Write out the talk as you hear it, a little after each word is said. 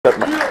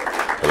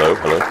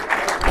Hello.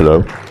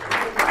 Hello.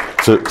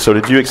 So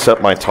did you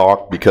accept my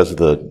talk because of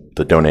the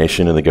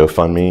donation and the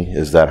GoFundMe?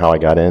 Is that how I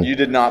got in? You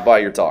did not buy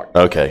your talk.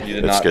 Okay. You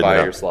did not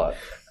buy your slot.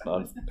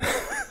 But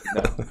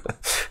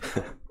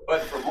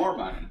for more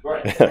money.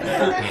 Right.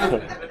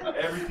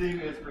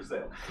 Everything is for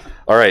sale.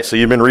 All right, so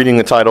you've been reading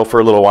the title for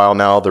a little while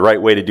now, The Right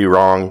Way to Do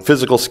Wrong,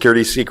 Physical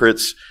Security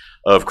Secrets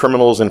of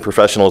Criminals and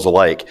Professionals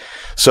Alike.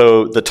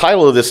 So the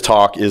title of this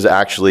talk is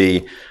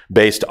actually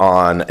based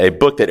on a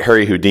book that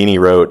Harry Houdini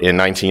wrote in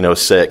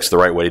 1906, The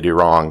Right Way to Do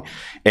Wrong.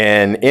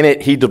 And in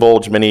it, he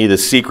divulged many of the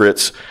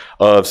secrets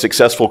of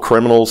successful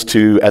criminals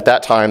to, at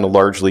that time, the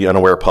largely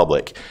unaware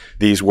public.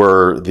 These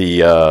were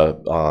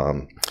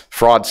the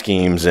fraud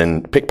schemes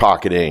and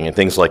pickpocketing and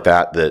things like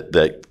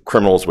that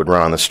criminals would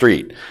run on the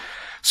street.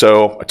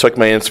 So I took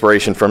my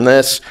inspiration from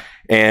this,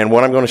 and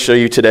what I'm going to show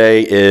you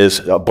today is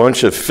a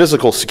bunch of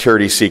physical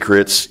security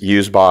secrets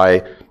used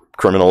by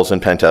criminals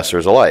and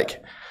pentesters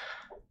alike.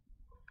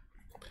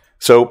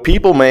 So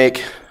people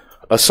make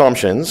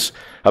assumptions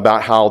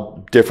about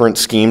how different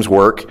schemes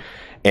work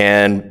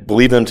and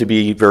believe them to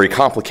be very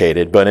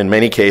complicated, but in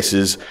many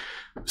cases,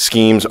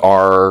 schemes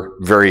are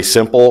very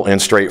simple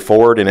and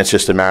straightforward, and it's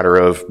just a matter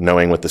of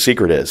knowing what the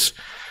secret is.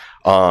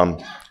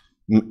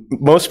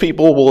 Most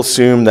people will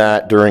assume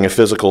that during a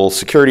physical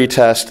security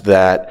test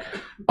that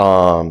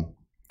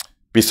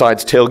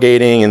besides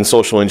tailgating and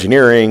social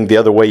engineering, the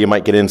other way you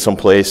might get in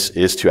someplace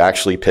is to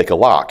actually pick a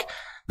lock.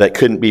 That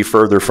couldn't be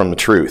further from the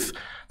truth.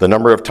 The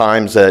number of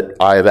times that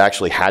I have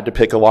actually had to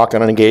pick a lock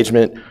on an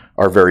engagement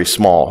are very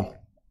small.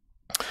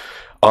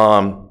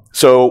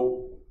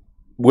 So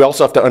we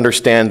also have to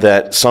understand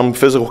that some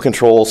physical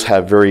controls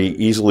have very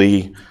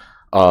easily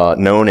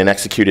known and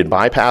executed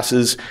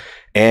bypasses,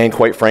 and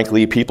quite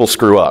frankly, people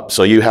screw up.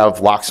 So you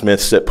have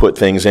locksmiths that put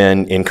things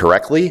in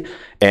incorrectly,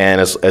 and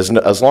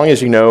as long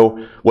as you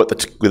know what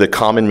the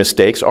common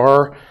mistakes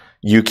are,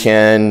 you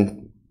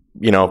can,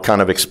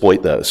 kind of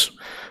exploit those.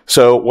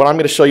 So what I'm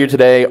going to show you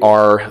today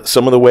are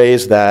some of the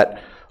ways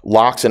that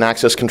locks and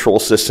access control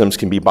systems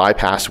can be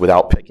bypassed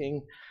without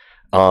picking.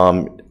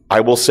 I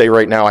will say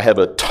right now I have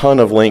a ton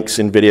of links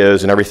and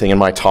videos and everything in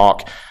my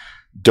talk.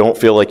 Don't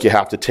feel like you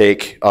have to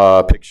take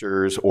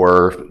pictures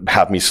or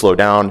have me slow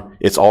down.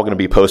 It's all going to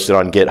be posted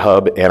on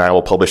GitHub, and I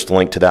will publish the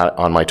link to that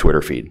on my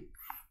Twitter feed.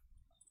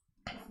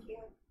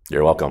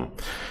 You're welcome.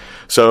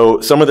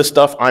 So some of the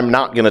stuff I'm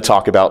not going to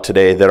talk about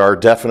today that are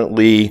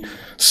definitely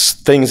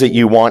things that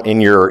you want in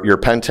your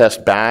pen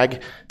test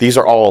bag, these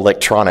are all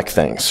electronic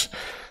things.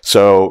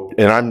 So,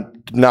 and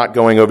I'm not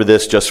going over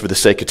this just for the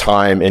sake of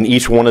time, and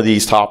each one of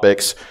these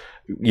topics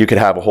you could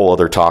have a whole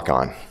other talk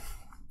on.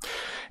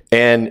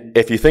 And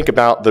if you think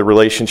about the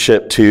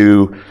relationship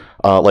to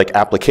like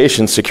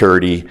application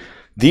security,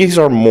 these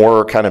are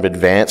more kind of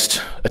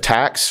advanced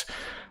attacks.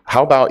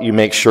 How about you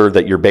make sure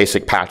that your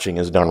basic patching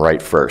is done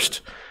right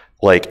first?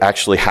 Like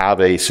actually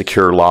have a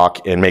secure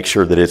lock and make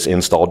sure that it's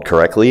installed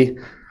correctly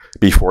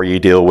before you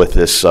deal with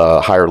this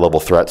higher level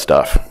threat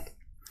stuff.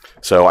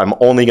 So I'm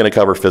only going to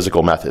cover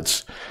physical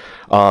methods.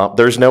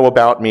 There's no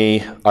about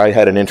me. I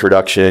had an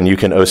introduction. You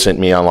can OSINT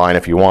me online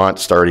if you want,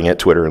 starting at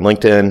Twitter and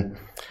LinkedIn.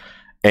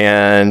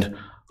 And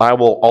I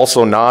will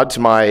also nod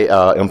to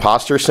my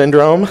imposter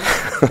syndrome.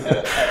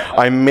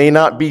 I may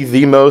not be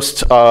the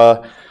most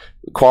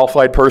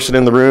qualified person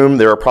in the room.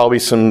 There are probably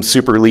some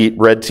super elite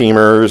red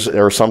teamers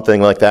or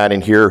something like that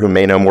in here who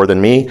may know more than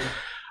me.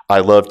 I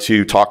love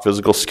to talk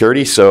physical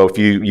security, so if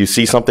you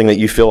see something that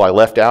you feel I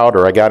left out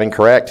or I got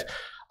incorrect,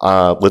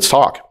 let's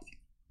talk.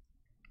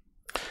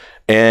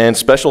 And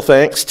special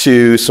thanks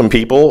to some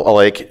people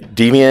like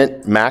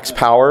Deviant, Max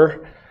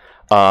Power,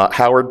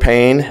 Howard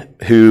Payne,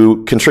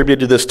 who contributed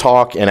to this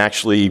talk and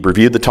actually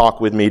reviewed the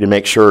talk with me to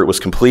make sure it was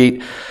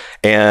complete,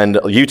 and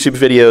YouTube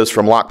videos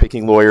from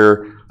Lockpicking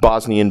Lawyer,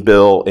 Bosnian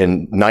Bill,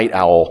 and Night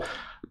Owl.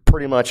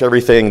 Pretty much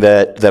everything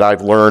that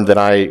I've learned that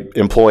I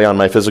employ on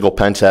my physical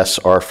pen tests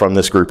are from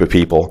this group of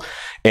people.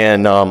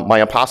 And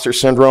my imposter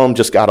syndrome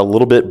just got a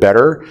little bit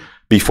better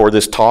before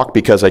this talk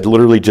because I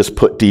literally just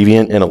put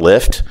Deviant in a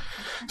lift.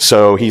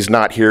 So he's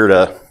not here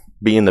to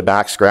be in the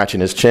back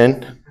scratching his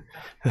chin.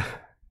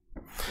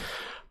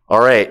 All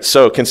right,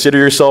 so consider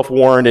yourself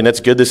warned, and it's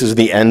good this is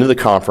the end of the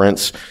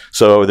conference,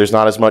 so there's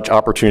not as much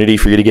opportunity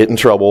for you to get in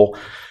trouble.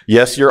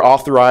 Yes, you're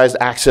authorized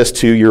access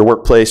to your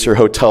workplace, your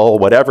hotel,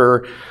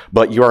 whatever,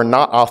 but you are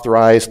not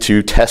authorized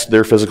to test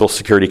their physical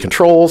security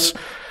controls.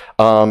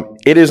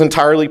 It is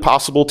entirely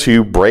possible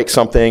to break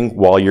something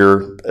while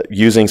you're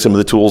using some of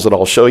the tools that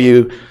I'll show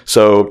you,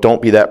 so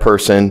don't be that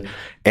person.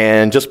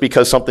 And just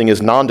because something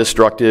is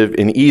non-destructive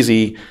and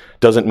easy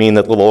doesn't mean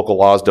that the local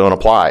laws don't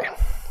apply.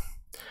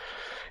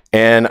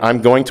 And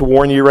I'm going to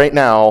warn you right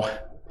now,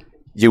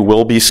 you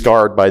will be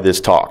scarred by this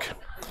talk.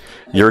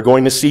 You're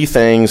going to see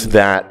things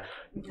that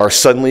are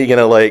suddenly going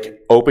to like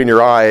open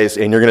your eyes,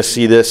 and you're going to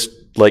see this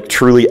like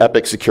truly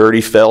epic security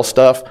fail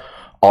stuff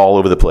all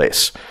over the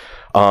place.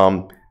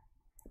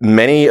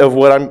 Many of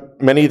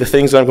the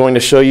things that I'm going to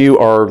show you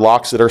are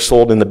locks that are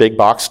sold in the big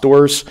box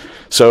stores.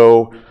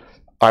 So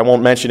I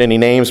won't mention any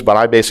names, but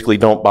I basically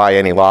don't buy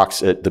any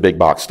locks at the big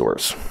box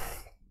stores.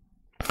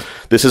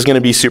 This is going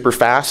to be super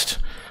fast,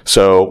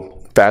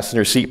 so fasten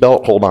your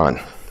seatbelt, hold on.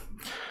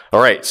 All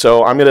right,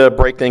 so I'm going to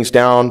break things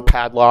down: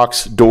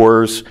 padlocks,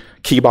 doors,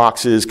 key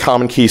boxes,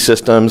 common key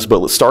systems.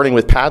 But starting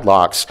with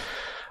padlocks,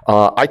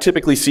 I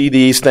typically see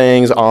these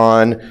things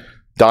on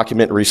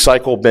document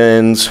recycle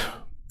bins,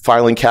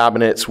 filing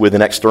cabinets with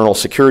an external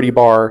security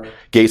bar,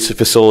 gates to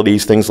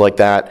facilities, things like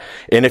that.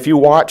 And if you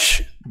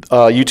watch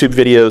YouTube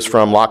videos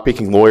from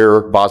Lockpicking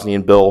Lawyer,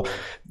 Bosnian Bill,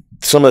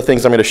 some of the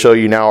things I'm going to show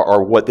you now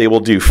are what they will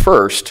do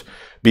first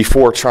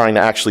before trying to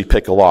actually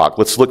pick a lock.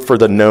 Let's look for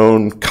the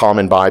known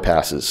common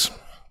bypasses.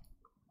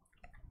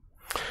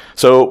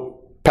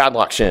 So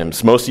padlock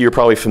shims. Most of you are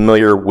probably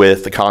familiar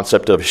with the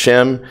concept of a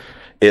shim.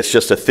 It's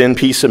just a thin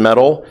piece of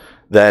metal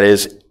that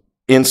is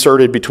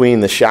inserted between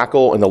the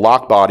shackle and the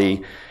lock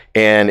body,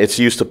 and it's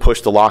used to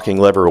push the locking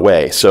lever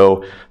away.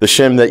 So the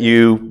shim that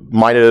you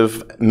might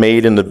have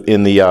made in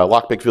the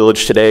Lockpick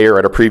Village today or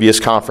at a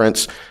previous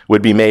conference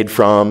would be made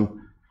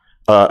from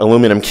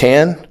aluminum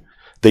can.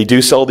 They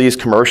do sell these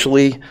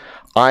commercially.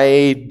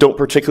 I don't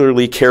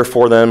particularly care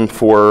for them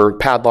for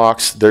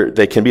padlocks.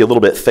 They can be a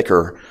little bit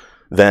thicker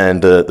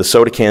than the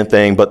soda can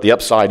thing, but the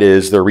upside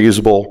is they're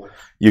reusable.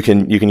 You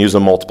can use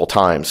them multiple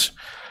times.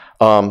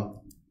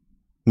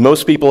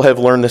 Most people have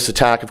learned this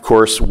attack, of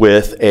course,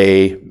 with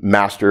a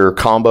master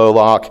combo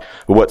lock.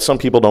 But what some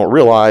people don't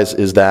realize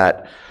is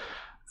that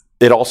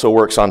it also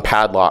works on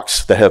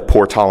padlocks that have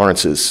poor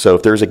tolerances. So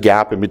if there's a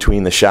gap in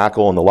between the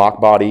shackle and the lock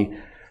body,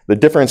 the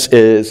difference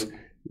is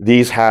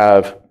these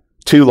have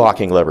two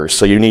locking levers.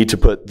 So you need to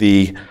put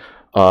the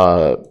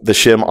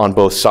shim on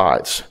both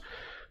sides.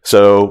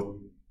 So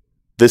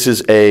this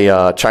is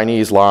a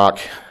Chinese lock,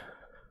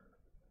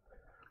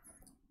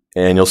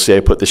 and you'll see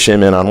I put the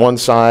shim in on one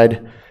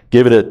side.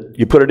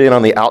 You put it in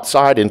on the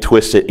outside and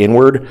twist it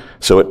inward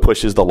so it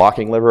pushes the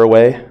locking lever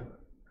away.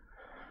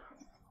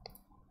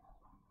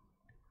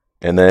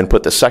 And then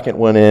put the second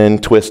one in,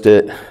 twist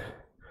it,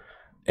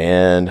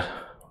 and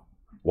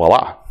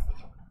voila.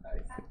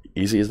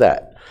 Easy as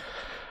that.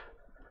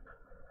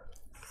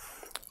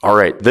 All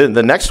right, the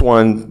next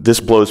one, this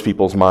blows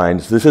people's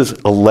minds. This is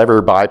a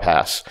lever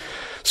bypass.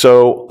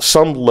 So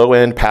some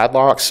low-end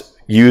padlocks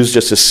use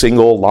just a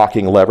single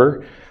locking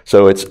lever.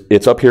 So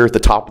it's up here at the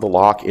top of the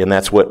lock, and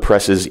that's what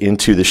presses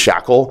into the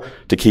shackle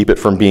to keep it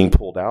from being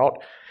pulled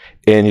out.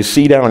 And you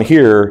see down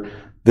here,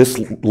 this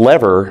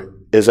lever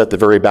is at the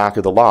very back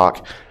of the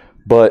lock,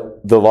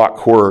 but the lock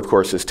core, of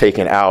course, is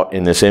taken out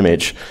in this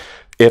image.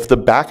 If the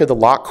back of the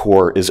lock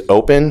core is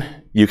open,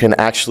 you can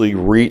actually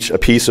reach a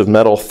piece of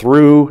metal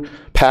through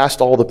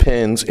past all the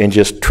pins and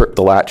just trip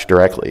the latch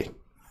directly.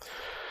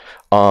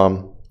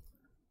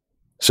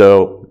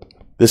 So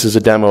this is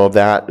a demo of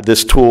that.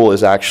 This tool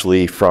is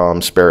actually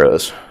from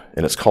Sparrows,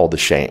 and it's called the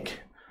shank.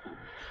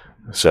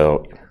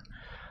 So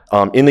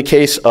in the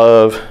case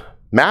of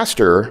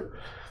master,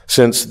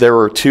 since there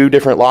were two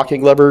different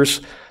locking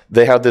levers,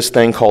 they have this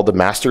thing called the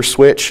master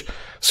switch.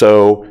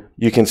 So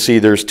you can see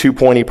there's two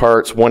pointy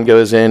parts. One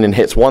goes in and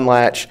hits one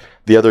latch.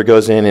 The other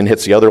goes in and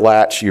hits the other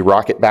latch. You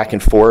rock it back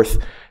and forth,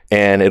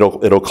 and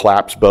it'll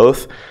collapse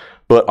both.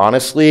 But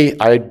honestly,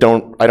 I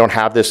don't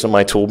have this in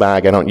my tool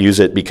bag. I don't use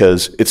it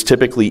because it's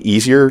typically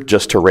easier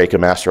just to rake a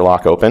master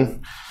lock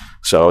open.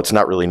 So it's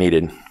not really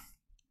needed.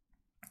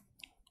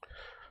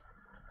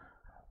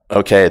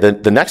 Okay,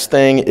 the next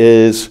thing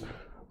is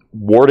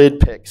warded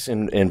picks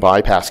and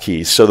bypass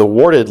keys. So the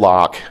warded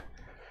lock,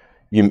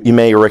 you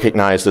may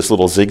recognize this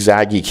little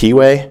zigzaggy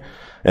keyway,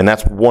 and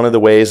that's one of the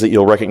ways that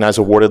you'll recognize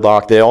a warded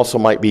lock. They also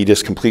might be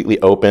just completely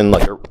open,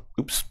 like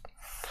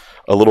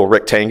a little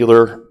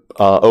rectangular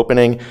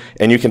opening,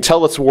 and you can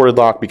tell it's a warded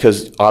lock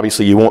because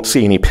obviously you won't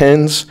see any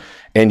pins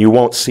and you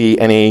won't see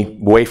any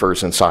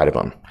wafers inside of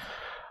them.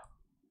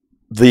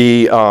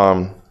 The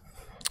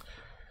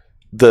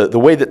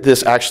way that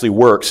this actually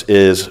works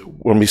is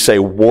when we say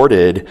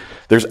warded,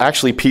 there's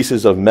actually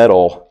pieces of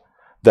metal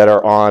that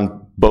are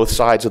on both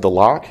sides of the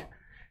lock,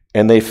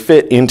 and they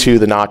fit into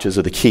the notches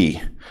of the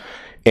key.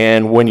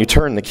 And when you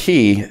turn the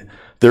key,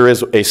 there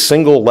is a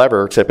single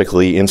lever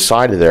typically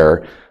inside of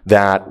there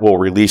that will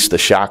release the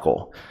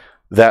shackle.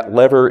 That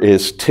lever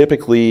is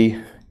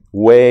typically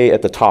way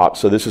at the top.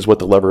 So this is what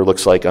the lever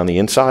looks like on the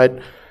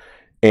inside.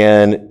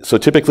 And so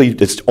typically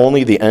it's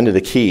only the end of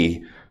the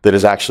key that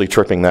is actually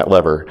tripping that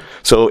lever.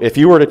 So if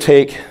you were to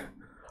take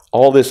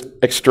all this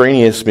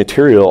extraneous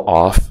material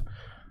off,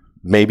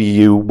 maybe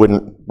you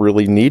wouldn't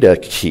really need a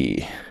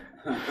key.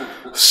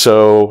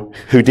 So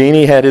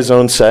Houdini had his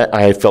own set.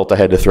 I felt I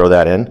had to throw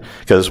that in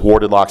because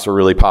warded locks were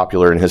really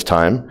popular in his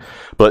time.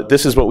 But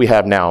this is what we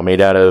have now,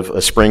 made out of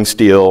a spring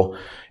steel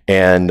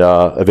and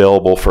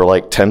available for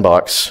like 10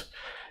 bucks.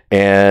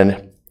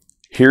 And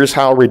here's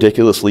how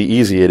ridiculously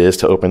easy it is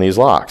to open these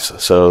locks.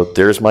 So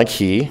there's my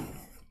key.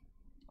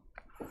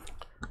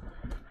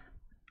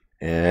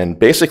 And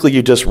basically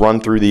you just run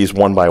through these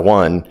one by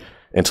one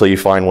until you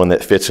find one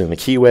that fits in the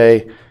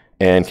keyway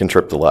and can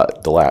trip the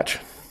latch.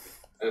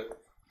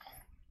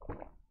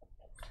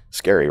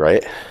 Scary,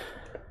 right?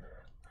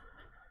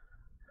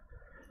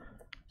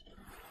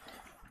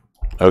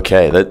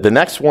 Okay, the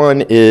next one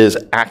is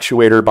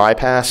actuator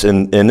bypass,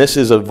 and this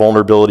is a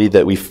vulnerability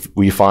that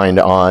we find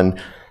on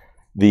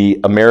the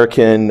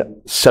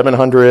American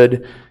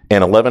 700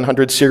 and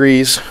 1100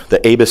 series, the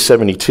ABIS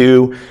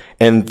 72,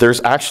 and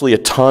there's actually a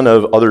ton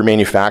of other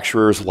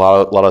manufacturers, a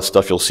lot of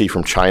stuff you'll see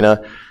from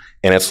China,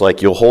 and it's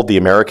like you'll hold the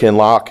American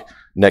lock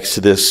next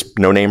to this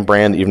no-name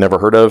brand that you've never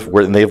heard of,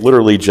 where they've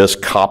literally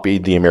just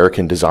copied the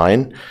American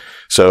design.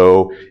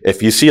 So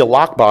if you see a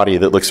lock body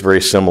that looks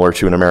very similar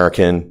to an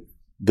American,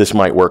 this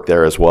might work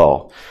there as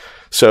well.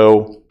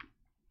 So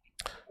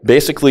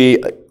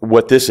basically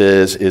what this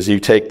is you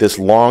take this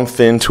long,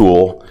 thin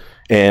tool,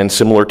 and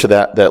similar to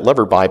that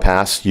lever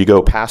bypass, you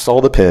go past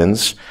all the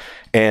pins,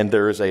 and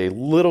there's a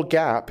little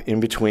gap in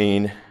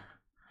between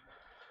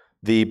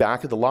the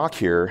back of the lock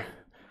here.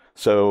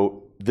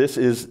 So this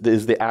is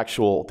the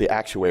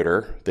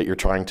actuator that you're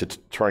trying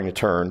to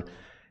turn,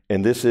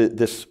 and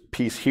this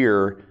piece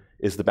here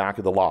is the back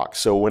of the lock.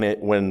 So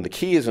when the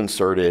key is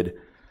inserted,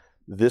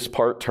 this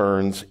part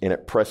turns and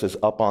it presses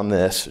up on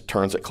this, it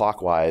turns it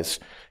clockwise,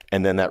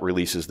 and then that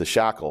releases the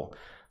shackle.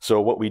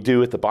 So what we do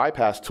with the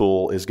bypass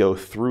tool is go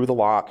through the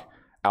lock,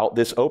 out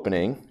this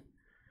opening,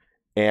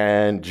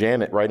 and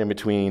jam it right in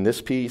between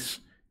this piece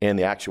and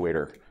the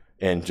actuator,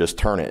 and just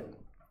turn it.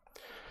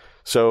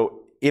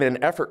 So in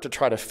an effort to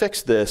try to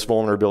fix this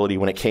vulnerability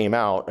when it came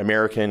out,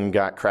 American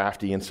got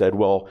crafty and said,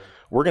 well,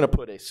 we're going to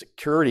put a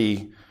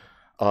security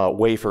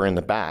wafer in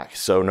the back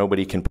so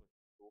nobody can put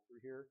it through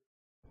here.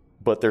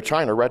 But they're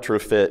trying to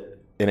retrofit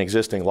an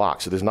existing lock,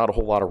 so there's not a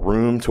whole lot of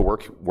room to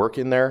work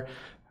in there.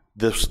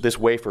 This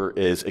wafer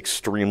is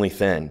extremely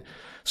thin.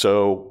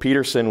 So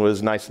Peterson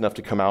was nice enough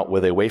to come out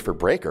with a wafer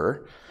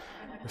breaker.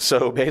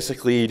 So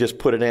basically you just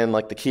put it in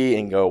like the key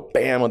and go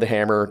bam with the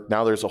hammer.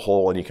 Now there's a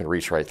hole and you can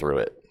reach right through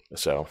it.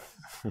 So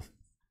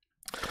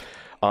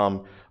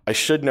I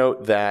should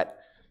note that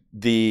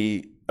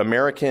the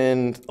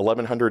American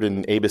 1100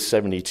 and ABIS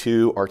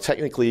 72 are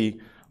technically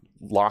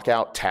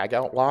lockout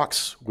tagout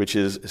locks, which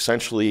is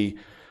essentially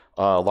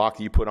a lock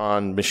that you put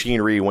on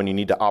machinery when you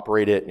need to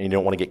operate it and you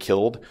don't want to get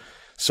killed.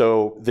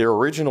 So their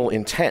original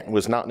intent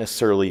was not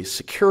necessarily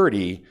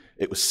security,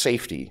 it was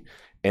safety.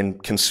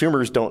 And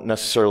consumers don't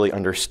necessarily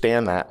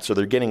understand that, so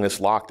they're getting this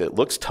lock that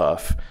looks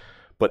tough,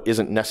 but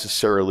isn't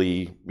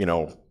necessarily, you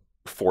know,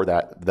 for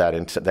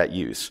that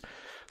use.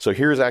 So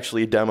here's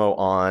actually a demo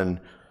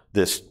on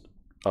this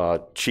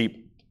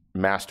cheap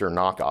master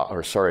knockoff,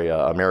 or sorry,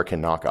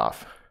 American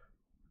knockoff.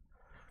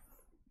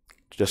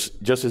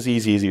 Just as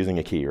easy as using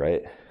a key,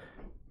 right?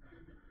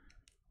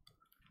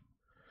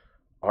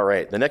 All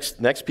right, the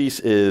next piece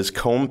is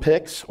comb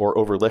picks or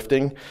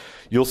overlifting.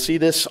 You'll see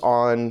this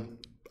on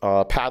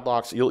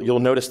padlocks. You'll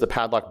notice the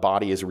padlock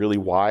body is really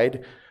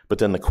wide, but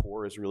then the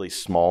core is really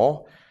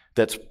small.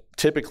 That's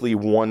typically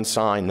one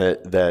sign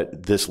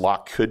that this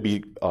lock could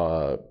be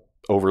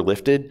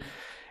overlifted.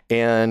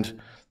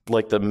 And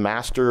like the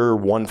Master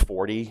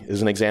 140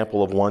 is an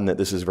example of one that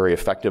this is very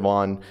effective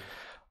on.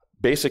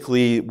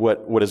 Basically,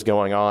 what is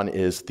going on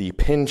is the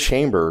pin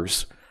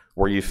chambers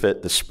where you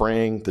fit the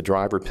spring, the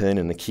driver pin,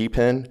 and the key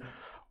pin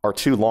are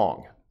too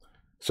long.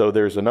 So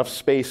there's enough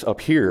space up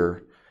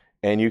here,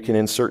 and you can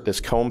insert this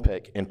comb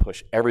pick and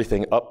push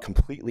everything up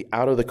completely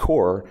out of the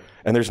core,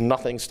 and there's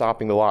nothing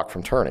stopping the lock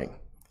from turning.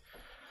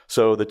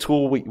 So the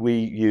tool we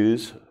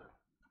use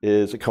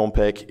is a comb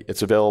pick.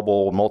 It's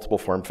available in multiple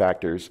form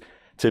factors.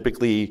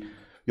 Typically,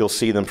 you'll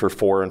see them for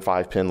 4 and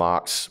 5 pin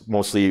locks,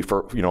 mostly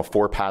for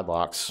 4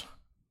 padlocks.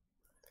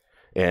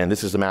 And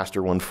this is the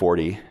Master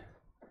 140.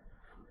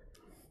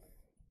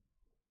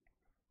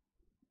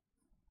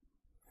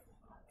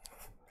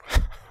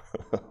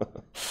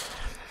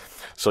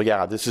 So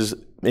yeah, this is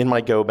in my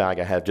go bag.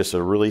 I have just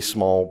a really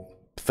small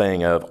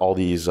thing of all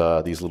these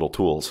little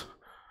tools.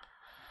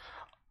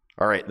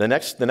 All right, the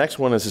next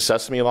one is a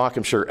sesame lock.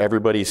 I'm sure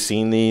everybody's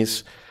seen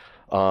these.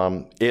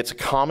 It's a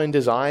common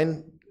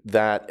design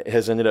that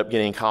has ended up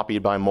getting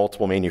copied by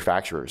multiple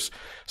manufacturers.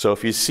 So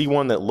if you see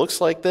one that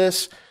looks like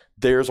this,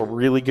 there's a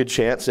really good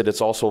chance that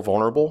it's also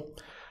vulnerable.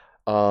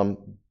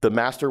 The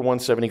Master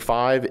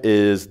 175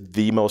 is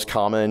the most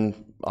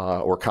common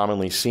or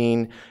commonly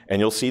seen, and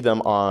you'll see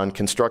them on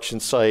construction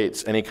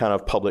sites, any kind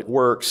of public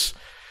works,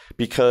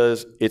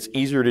 because it's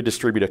easier to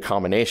distribute a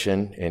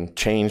combination and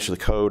change the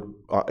code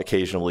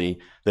occasionally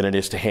than it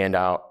is to hand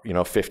out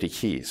 50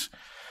 keys.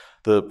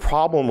 The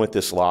problem with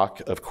this lock,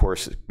 of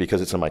course,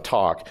 because it's in my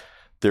talk,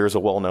 there's a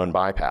well-known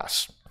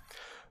bypass.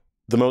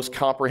 The most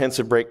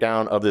comprehensive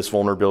breakdown of this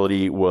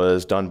vulnerability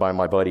was done by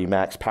my buddy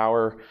Max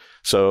Power,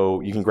 so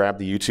you can grab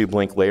the YouTube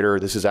link later.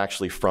 This is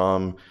actually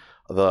from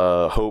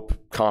the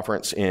HOPE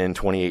conference in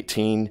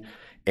 2018,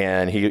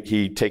 and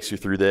he takes you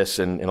through this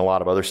and a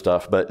lot of other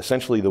stuff. But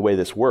essentially the way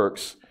this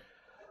works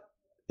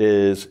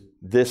is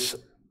this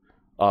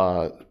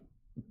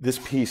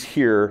piece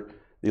here,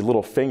 the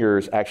little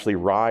fingers actually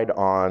ride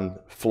on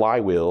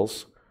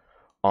flywheels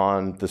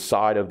on the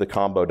side of the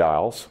combo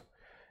dials,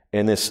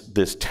 and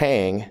this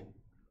tang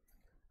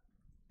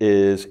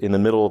is in the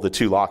middle of the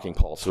 2 locking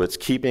pawls. So it's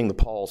keeping the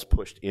pawls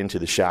pushed into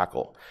the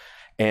shackle.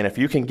 And if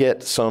you can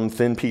get some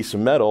thin piece of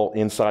metal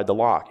inside the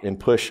lock and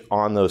push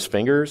on those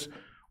fingers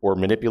or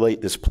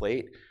manipulate this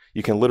plate,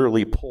 you can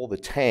literally pull the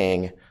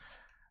tang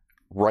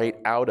right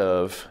out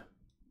of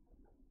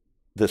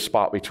the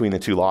spot between the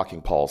two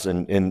locking pawls.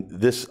 And in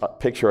this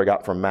picture I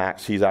got from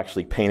Max, he's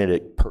actually painted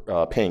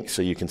it pink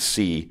so you can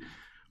see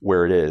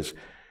where it is.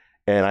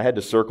 And I had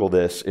to circle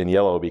this in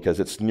yellow because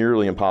it's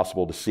nearly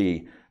impossible to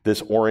see.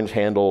 This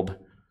orange-handled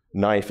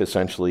knife,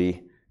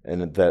 essentially,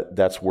 and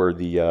that's where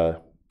the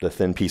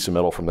thin piece of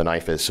metal from the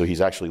knife is. So he's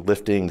actually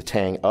lifting the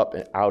tang up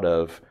and out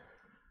of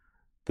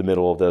the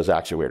middle of those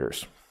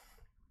actuators.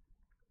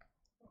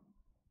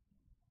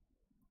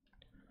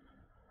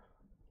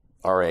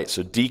 All right,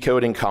 so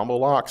decoding combo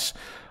locks.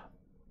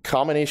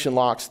 Combination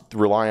locks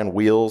rely on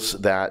wheels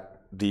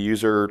that the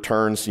user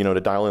turns,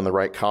 to dial in the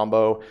right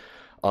combo.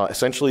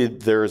 Essentially,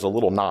 there's a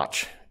little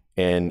notch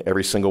in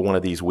every single one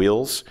of these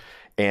wheels,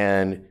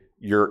 and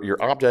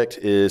your object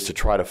is to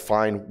try to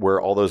find where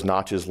all those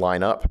notches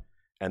line up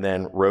and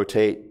then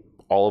rotate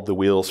all of the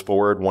wheels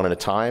forward one at a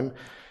time.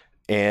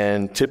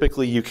 And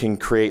typically you can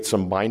create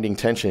some binding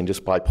tension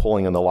just by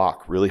pulling on the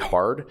lock really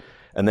hard.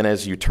 And then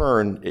as you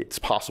turn, it's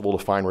possible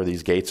to find where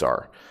these gates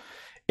are.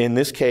 In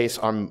this case,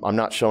 I'm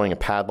not showing a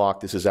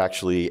padlock. This is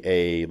actually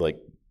a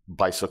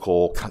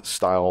bicycle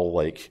style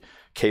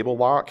cable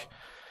lock.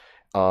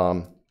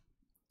 And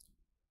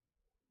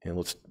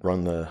let's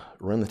run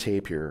the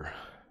tape here.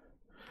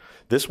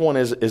 This one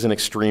is an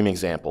extreme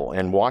example,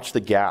 and watch the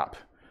gap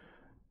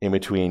in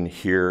between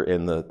here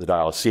and the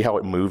dial. See how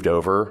it moved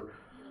over?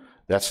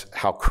 That's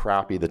how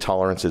crappy the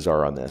tolerances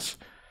are on this.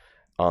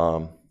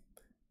 So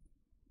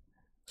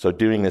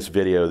doing this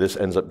video, this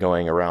ends up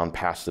going around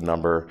past the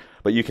number,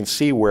 but you can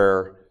see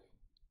where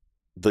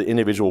the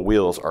individual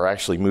wheels are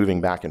actually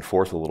moving back and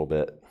forth a little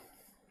bit.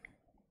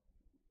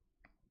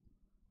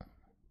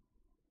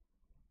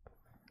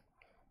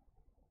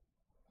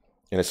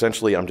 And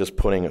essentially, I'm just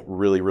putting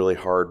really, really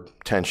hard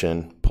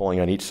tension, pulling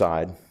on each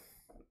side.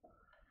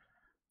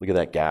 Look at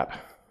that gap.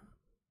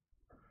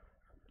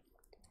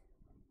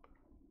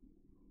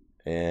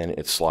 And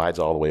it slides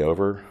all the way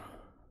over.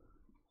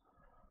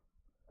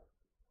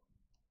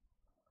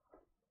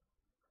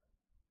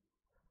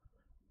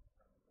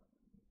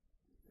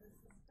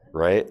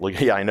 Right?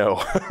 Yeah, I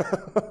know.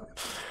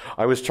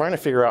 I was trying to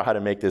figure out how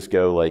to make this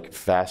go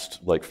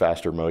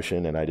faster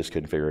motion, and I just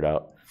couldn't figure it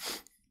out.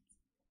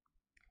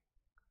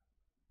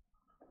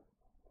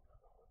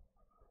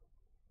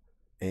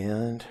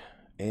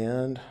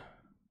 And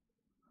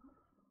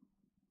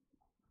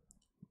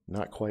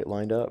not quite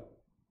lined up.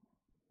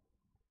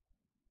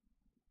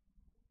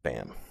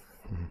 Bam.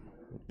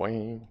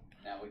 Boing.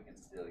 Now we can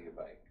steal your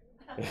bike.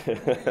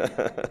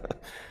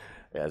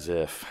 As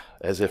if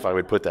I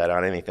would put that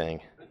on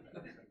anything.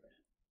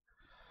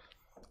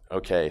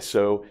 Okay,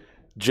 so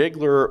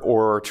jiggler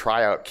or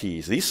tryout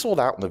keys. These sold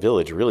out in the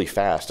village really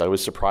fast. I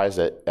was surprised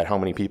at how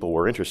many people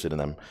were interested in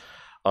them.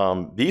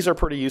 These are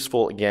pretty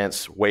useful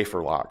against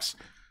wafer locks.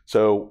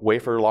 So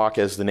wafer lock,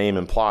 as the name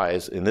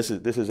implies, and this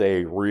is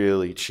a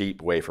really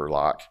cheap wafer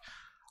lock,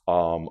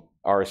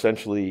 are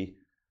essentially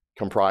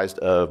comprised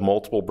of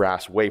multiple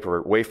brass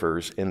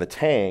wafers, and the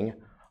tang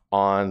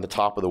on the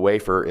top of the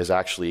wafer is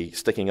actually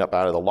sticking up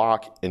out of the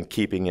lock and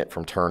keeping it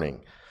from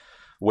turning.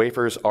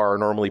 Wafers are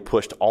normally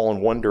pushed all in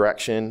one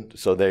direction,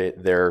 so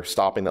they're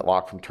stopping that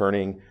lock from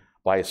turning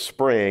by a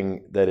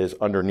spring that is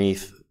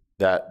underneath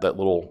that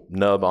little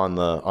nub on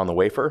the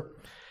wafer.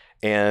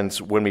 And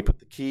when we put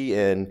the key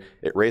in,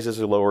 it raises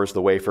or lowers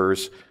the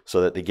wafers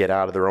so that they get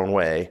out of their own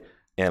way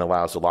and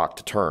allows the lock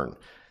to turn.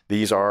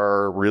 These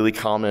are really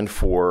common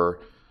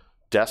for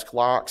desk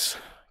locks,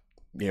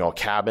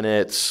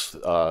 cabinets,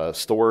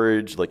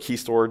 storage, like key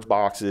storage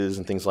boxes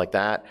and things like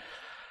that.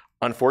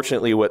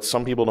 Unfortunately, what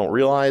some people don't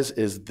realize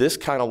is this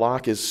kind of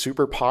lock is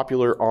super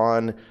popular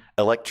on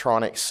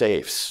electronic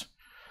safes.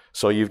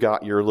 So you've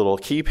got your little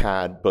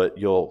keypad, but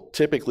you'll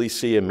typically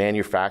see a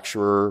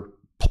manufacturer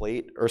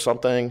plate or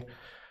something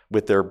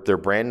with their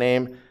brand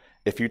name.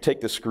 If you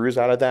take the screws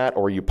out of that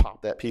or you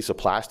pop that piece of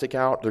plastic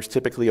out, there's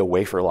typically a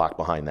wafer lock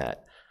behind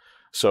that.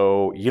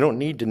 So you don't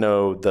need to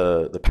know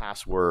the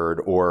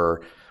password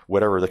or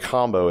whatever the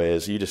combo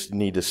is. You just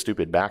need a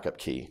stupid backup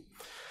key.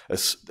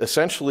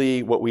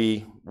 Essentially, what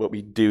we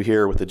do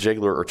here with the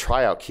jiggler or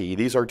tryout key,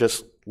 these are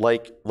just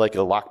like a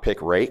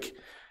lockpick rake.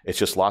 It's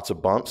just lots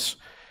of bumps,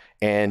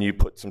 and you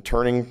put some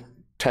turning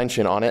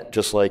tension on it,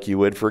 just like you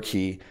would for a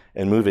key,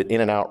 and move it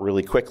in and out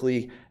really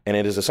quickly. And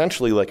it is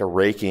essentially like a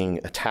raking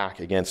attack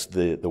against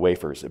the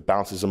wafers. It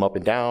bounces them up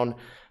and down.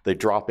 They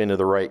drop into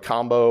the right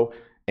combo,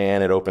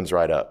 and it opens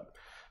right up.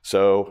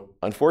 So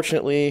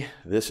unfortunately,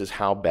 this is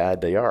how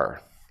bad they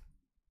are.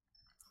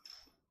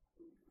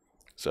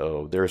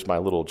 So there's my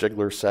little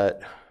jiggler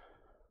set,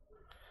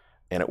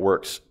 and it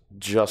works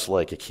just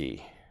like a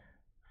key.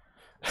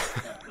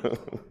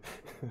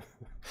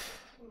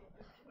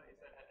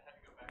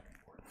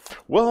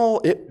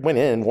 Well, it went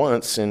in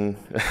once, and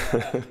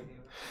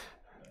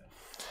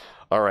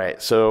all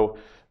right. So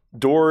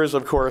Doors,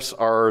 of course,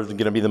 are going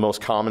to be the most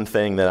common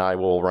thing that I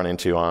will run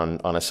into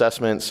on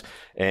assessments.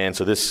 And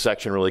so this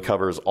section really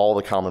covers all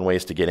the common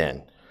ways to get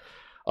in.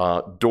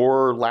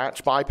 Door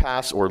latch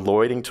bypass or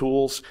Lloyding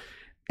tools.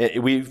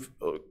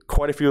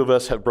 Quite a few of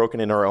us have broken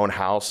into our own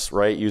house,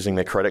 right, using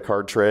the credit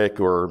card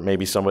trick or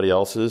maybe somebody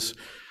else's.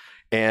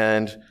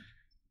 And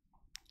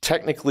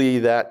technically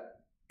that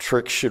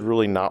trick should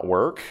really not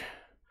work.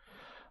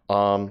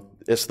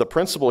 It's the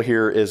principle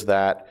here is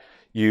that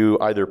you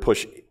either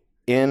push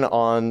in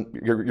on,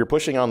 you're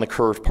pushing on the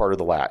curved part of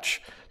the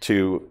latch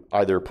to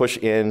either push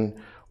in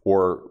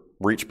or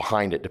reach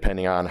behind it,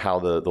 depending on how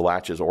the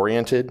latch is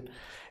oriented.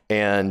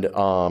 And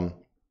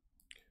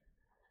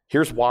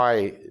here's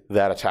why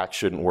that attack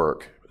shouldn't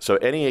work. So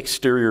any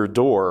exterior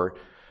door,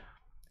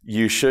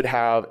 you should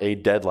have a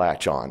dead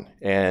latch on.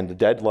 And the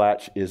dead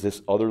latch is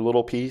this other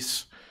little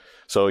piece.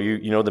 So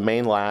you know the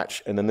main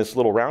latch and then this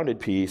little rounded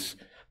piece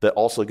that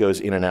also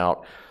goes in and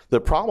out. The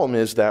problem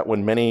is that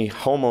when many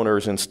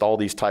homeowners install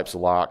these types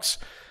of locks,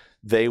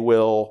 they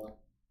will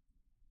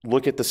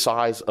look at the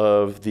size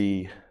of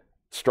the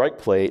strike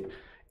plate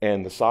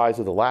and the size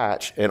of the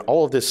latch, and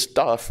all of this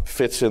stuff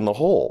fits in the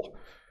hole.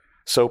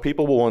 So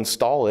people will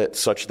install it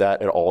such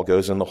that it all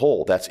goes in the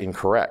hole. That's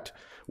incorrect.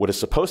 What is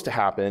supposed to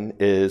happen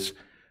is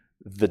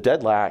the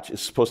dead latch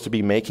is supposed to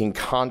be making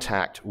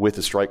contact with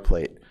the strike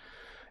plate.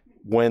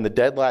 When the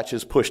dead latch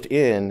is pushed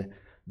in,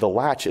 the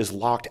latch is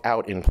locked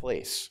out in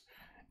place.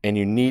 And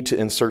you need to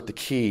insert the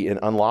key and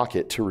unlock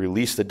it to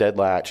release the dead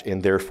latch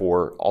and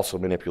therefore also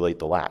manipulate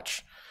the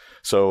latch.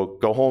 So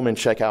go home and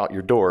check out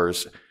your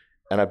doors,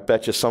 and I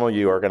bet you some of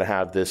you are going to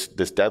have this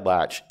dead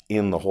latch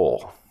in the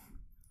hole.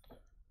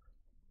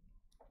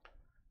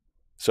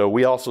 So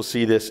we also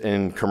see this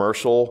in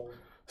commercial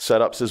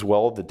setups as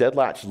well. The dead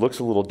latch looks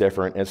a little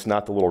different. It's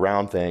not the little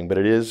round thing, but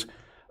it is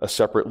a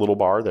separate little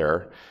bar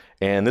there.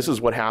 And this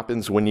is what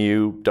happens when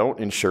you don't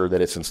ensure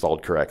that it's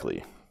installed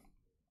correctly.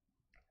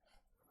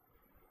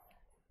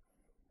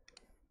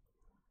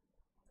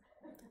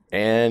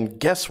 And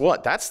guess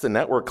what? That's the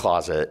network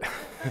closet.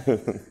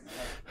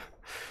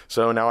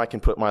 So now I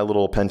can put my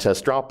little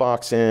pentest drop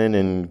box in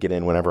and get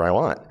in whenever I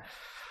want.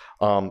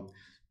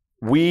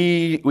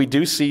 We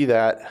do see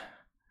that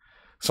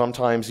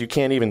sometimes you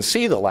can't even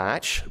see the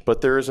latch,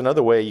 but there is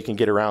another way you can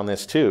get around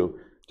this too.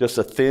 Just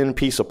a thin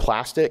piece of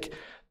plastic.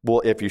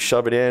 Well, if you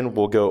shove it in,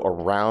 will go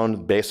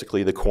around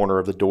basically the corner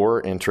of the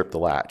door and trip the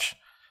latch.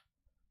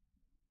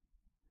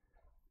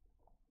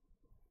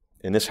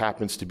 And this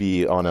happens to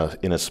be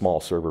in a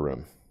small server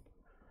room.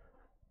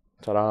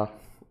 Ta-da.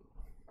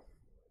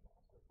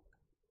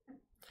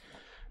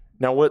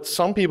 Now, what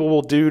some people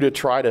will do to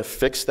try to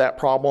fix that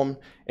problem,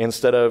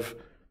 instead of,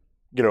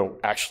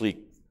 actually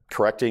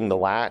correcting the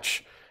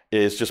latch,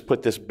 is just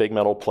put this big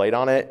metal plate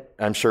on it.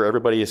 I'm sure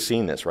everybody has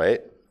seen this,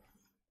 right?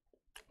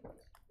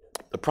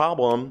 The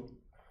problem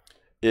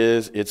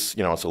is it's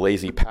a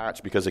lazy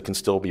patch because it can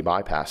still be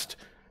bypassed.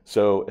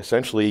 So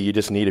essentially, you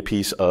just need a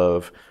piece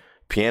of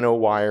piano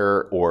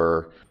wire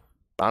or,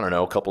 I don't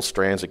know, a couple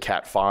strands of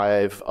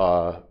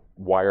Cat5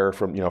 wire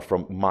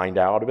from mined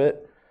out of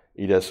it.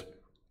 You just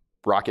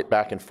rock it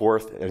back and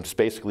forth, and it's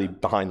basically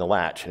behind the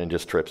latch, and it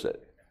just trips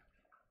it.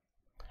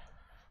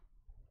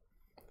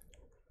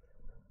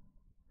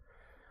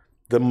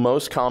 The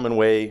most common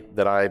way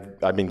that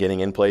I've been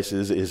getting in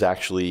places is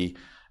actually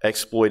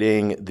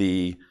exploiting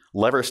the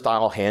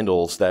lever-style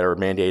handles that are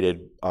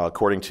mandated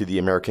according to the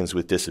Americans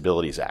with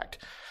Disabilities Act.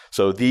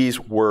 So these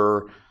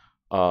were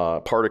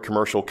part of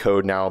commercial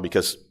code now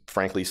because,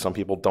 frankly, some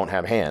people don't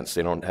have hands.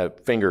 They don't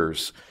have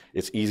fingers.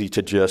 It's easy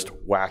to just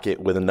whack it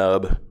with a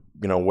nub,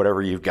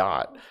 whatever you've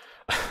got.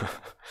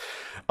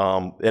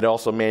 It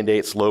also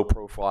mandates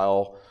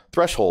low-profile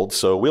thresholds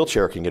so a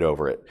wheelchair can get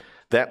over it.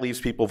 That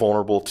leaves people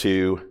vulnerable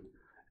to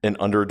an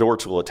under-door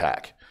tool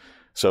attack.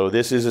 So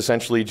this is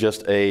essentially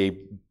just a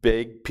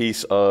big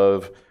piece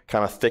of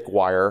kind of thick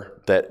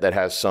wire that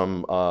has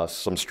some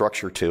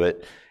structure to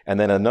it, and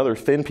then another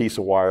thin piece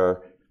of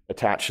wire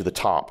attached to the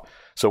top.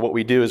 So what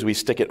we do is we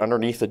stick it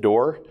underneath the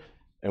door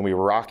and we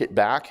rock it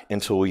back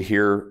until we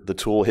hear the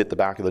tool hit the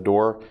back of the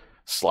door,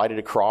 slide it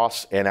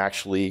across, and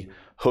actually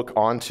hook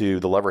onto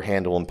the lever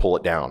handle and pull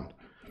it down.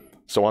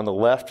 So on the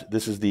left,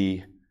 this is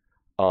the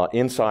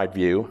inside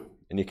view,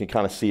 and you can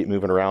kind of see it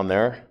moving around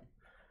there.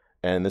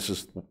 And this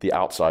is the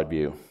outside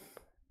view.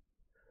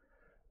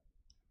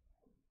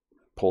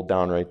 Pulled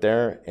down right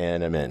there,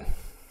 and I'm in.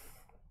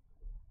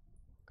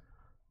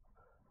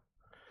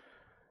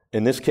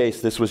 In this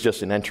case, this was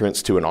just an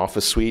entrance to an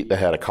office suite that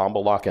had a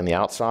combo lock on the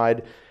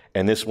outside,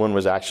 and this one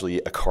was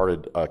actually a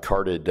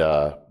carded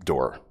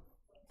door.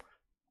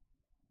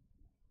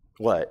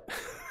 What?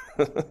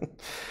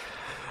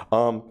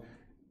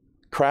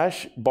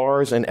 Crash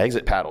bars and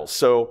exit paddles.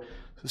 So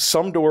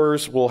some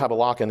doors will have a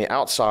lock on the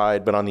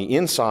outside, but on the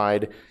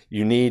inside,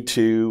 you need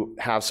to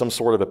have some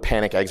sort of a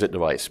panic exit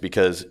device,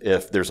 because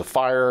if there's a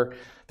fire,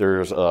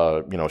 there's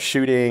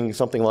shooting,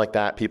 something like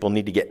that, people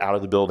need to get out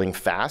of the building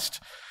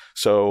fast.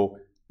 So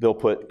they'll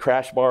put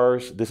crash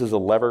bars. This is a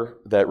lever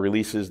that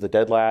releases the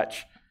dead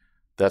latch.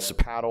 That's the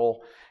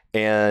paddle.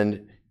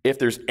 And If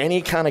there's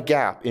any kind of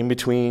gap in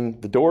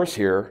between the doors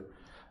here,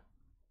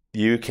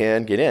 you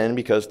can get in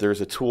because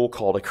there's a tool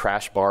called a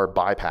crash bar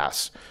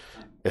bypass.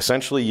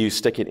 Essentially, you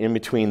stick it in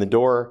between the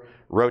door,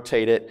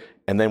 rotate it,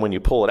 and then when you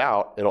pull it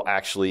out, it'll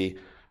actually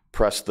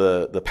press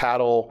the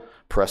paddle,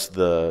 press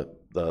the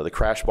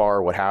crash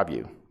bar, what have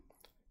you.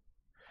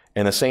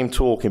 And the same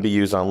tool can be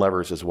used on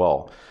levers as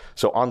well.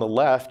 So on the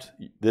left,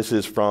 this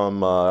is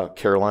from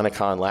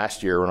CarolinaCon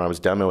last year when I was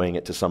demoing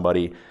it to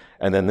somebody.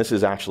 And then this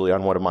is actually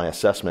on one of my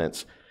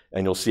assessments.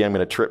 And you'll see I'm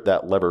going to trip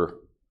that lever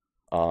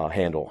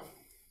handle.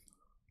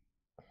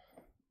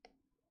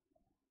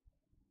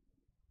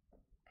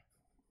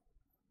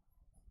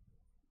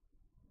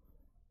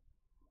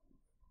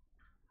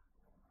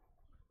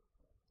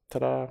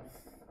 Ta-da.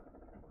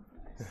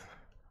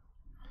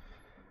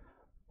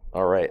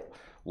 All right.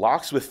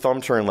 Locks with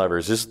thumb turn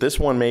levers. This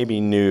one may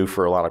be new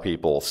for a lot of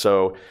people.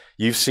 So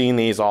you've seen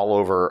these all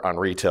over on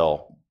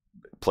retail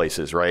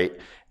places, right?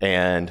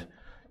 And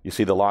you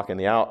see the lock on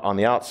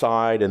the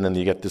outside, and then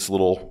you get this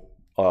little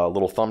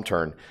thumb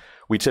turn.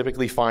 We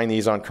typically find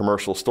these on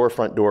commercial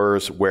storefront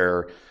doors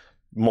where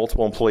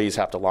multiple employees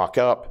have to lock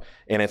up,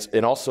 and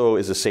it also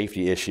is a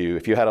safety issue.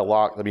 If you had a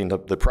lock, I mean,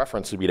 the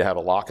preference would be to have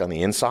a lock on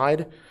the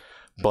inside,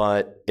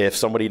 but if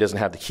somebody doesn't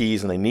have the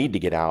keys and they need to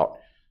get out,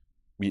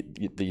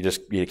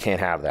 you can't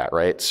have that,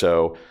 right?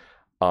 So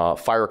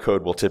fire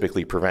code will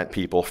typically prevent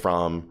people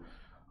from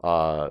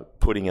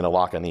putting in a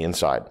lock on the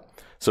inside.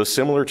 So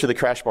similar to the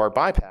crash bar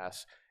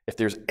bypass, if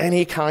there's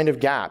any kind of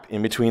gap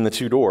in between the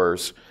two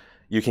doors,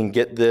 you can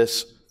get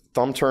this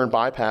thumb turn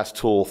bypass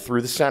tool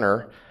through the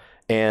center,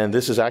 and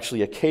this is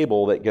actually a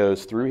cable that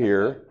goes through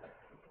here.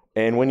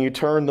 And when you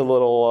turn the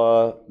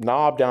little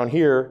knob down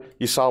here,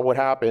 you saw what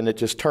happened, it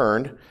just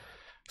turned.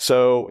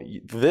 So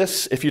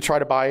this, if you try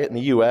to buy it in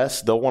the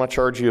US, they'll want to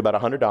charge you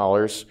about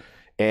 $100,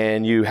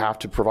 and you have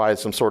to provide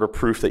some sort of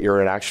proof that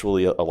you're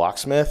actually a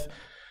locksmith.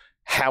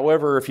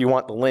 However, if you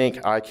want the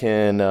link, I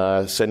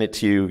can send it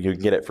to you. You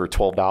can get it for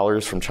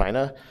 $12 from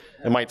China.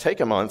 It might take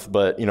a month,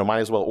 but might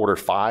as well order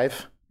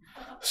 5.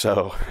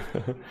 So,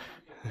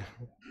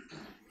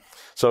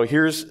 so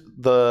here's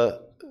the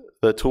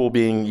tool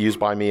being used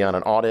by me on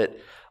an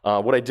audit.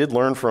 What I did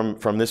learn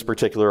from this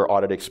particular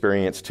audit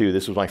experience too,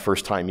 this was my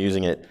first time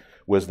using it,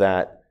 was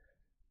that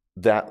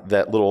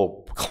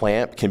little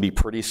clamp can be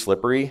pretty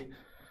slippery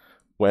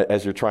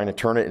as you're trying to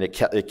turn it,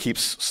 and it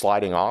keeps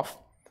sliding off.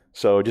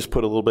 So just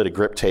put a little bit of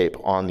grip tape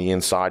on the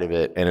inside of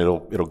it, and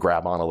it'll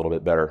grab on a little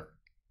bit better.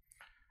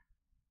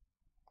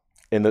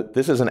 And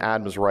this is an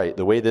Adam's right.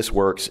 The way this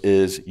works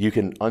is you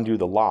can undo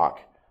the lock,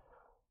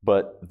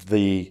 but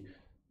the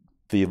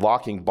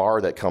locking bar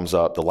that comes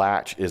up, the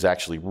latch, is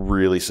actually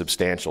really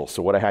substantial.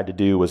 So what I had to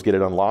do was get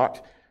it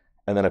unlocked,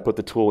 and then I put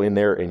the tool in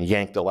there and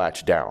yanked the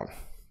latch down.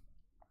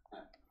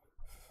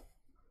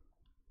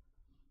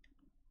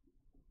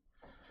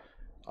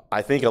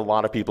 I think a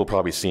lot of people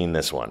probably seen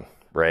this one,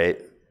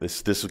 right?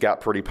 This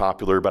got pretty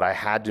popular, but I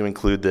had to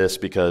include this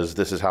because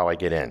this is how I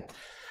get in.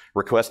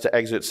 Request to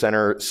exit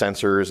center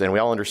sensors, and we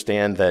all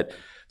understand that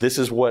this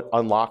is what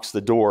unlocks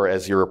the door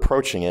as you're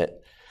approaching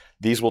it.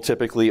 These will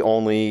typically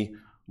only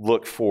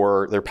look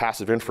for their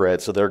passive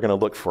infrared, so they're going to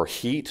look for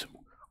heat,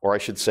 or I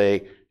should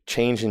say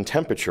change in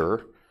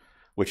temperature,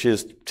 which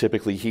is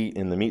typically heat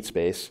in the meat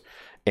space,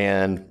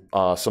 and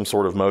some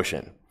sort of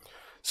motion.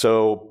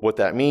 So what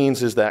that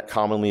means is that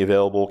commonly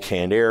available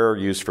canned air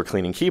used for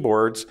cleaning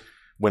keyboards,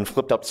 when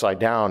flipped upside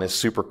down, is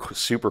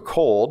super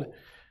cold,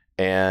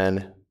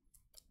 and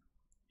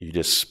you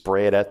just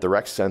spray it at the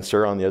rec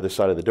sensor on the other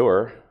side of the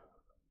door.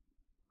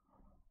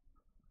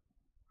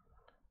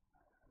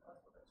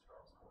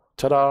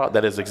 Ta-da!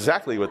 That is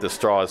exactly what the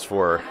straw is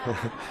for.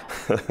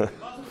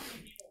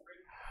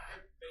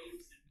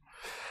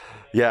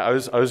 Yeah, I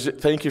was.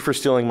 Thank you for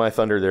stealing my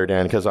thunder there,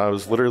 Dan, because I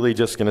was literally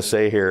just going to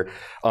say here.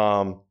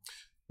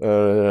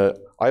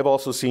 I've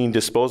also seen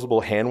disposable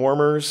hand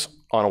warmers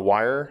on a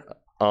wire,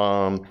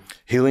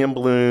 helium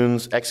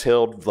balloons,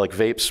 exhaled like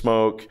vape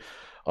smoke.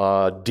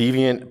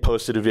 Deviant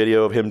posted a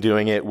video of him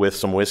doing it with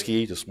some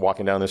whiskey, just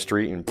walking down the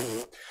street and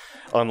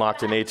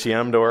unlocked an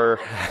ATM door.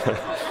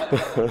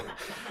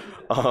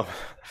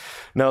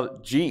 Now,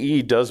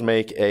 GE does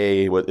make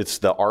it's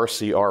the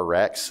RCR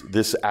Rex.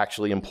 This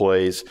actually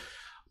employs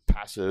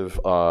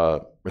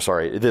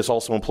this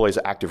also employs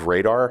active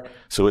radar.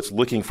 So it's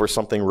looking for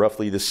something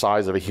roughly the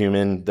size of a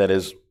human that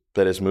is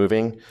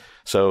moving.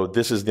 So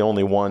this is the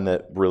only one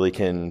that really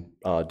can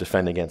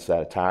defend against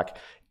that attack.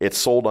 It's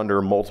sold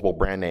under multiple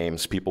brand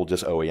names. People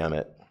just OEM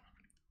it.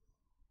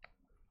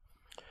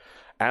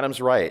 Adam's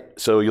right.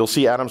 So you'll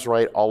see Adam's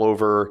right all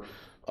over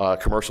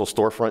commercial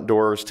storefront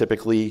doors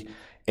typically,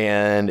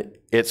 and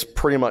it's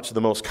pretty much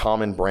the most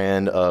common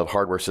brand of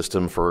hardware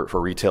system for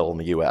retail in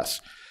the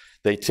US.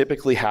 They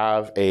typically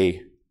have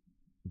a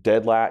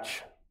dead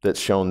latch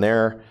that's shown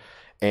there,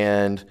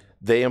 and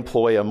they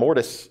employ a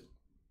mortise.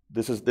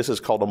 This is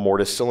called a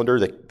mortise cylinder.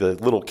 The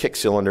little kick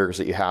cylinders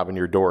that you have in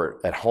your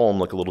door at home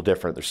look a little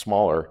different. They're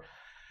smaller.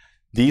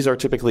 These are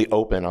typically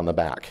open on the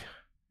back.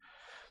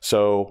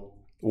 So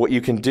what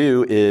you can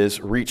do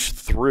is reach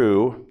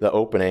through the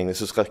opening.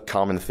 This is a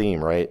common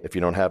theme, right? If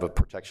you don't have a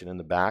protection in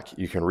the back,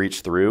 you can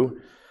reach through.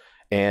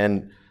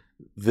 And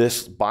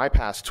this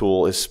bypass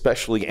tool is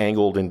specially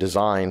angled and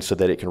designed so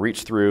that it can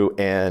reach through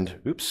and,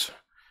 oops,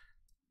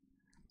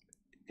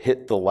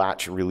 hit the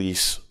latch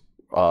release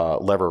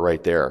lever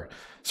right there.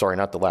 Sorry,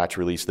 not the latch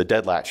release, the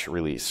dead latch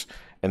release.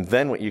 And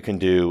then what you can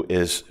do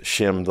is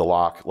shim the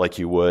lock like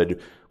you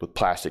would with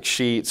plastic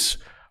sheets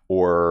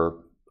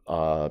or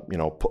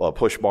a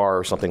push bar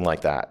or something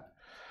like that.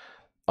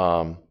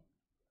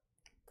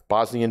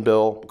 Bosnian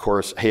Bill, of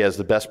course, he has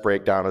the best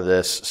breakdown of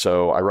this,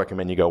 so I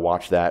recommend you go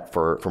watch that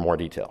for more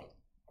detail.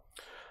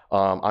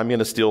 I'm going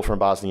to steal from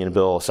Bosnian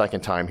Bill a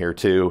second time here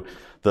too.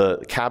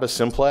 The Cabas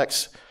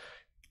Simplex,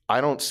 I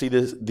don't see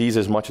these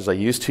as much as I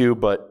used to,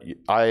 but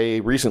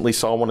I recently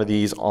saw one of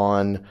these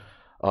on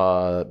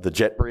the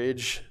jet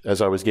bridge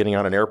as I was getting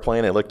on an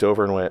airplane. I looked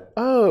over and went,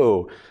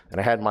 oh,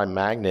 and I had my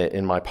magnet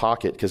in my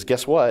pocket, because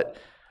guess what?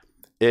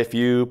 If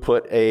you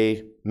put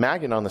a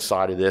magnet on the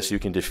side of this, you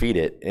can defeat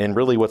it. And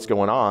really what's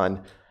going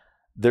on,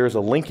 there's a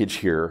linkage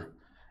here.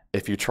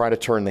 If you try to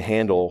turn the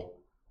handle,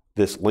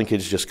 this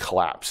linkage just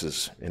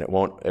collapses and it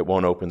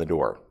won't open the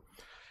door.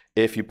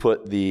 If you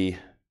put the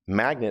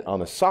magnet on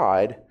the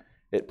side,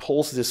 it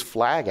pulls this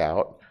flag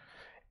out,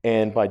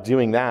 and by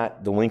doing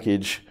that, the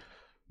linkage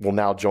will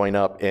now join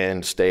up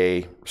and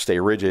stay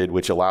rigid,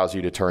 which allows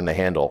you to turn the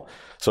handle.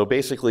 So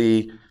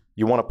basically,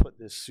 you want to put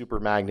this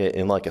super magnet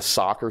in like a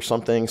sock or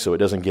something so it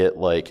doesn't get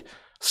like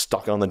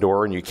stuck on the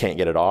door and you can't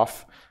get it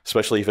off.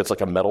 Especially if it's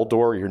like a metal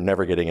door, you're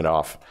never getting it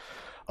off.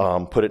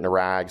 Put it in a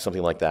rag,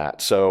 something like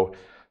that. So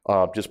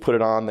just put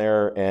it on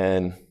there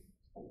and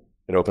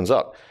it opens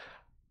up.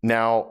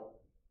 Now,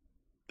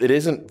 it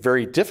isn't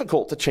very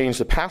difficult to change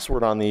the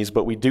password on these,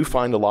 but we do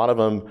find a lot of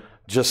them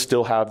just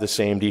still have the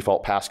same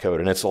default passcode.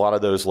 And it's a lot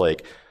of those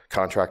like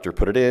contractor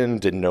put it in,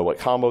 didn't know what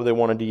combo they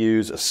wanted to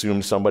use,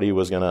 assumed somebody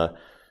was going to,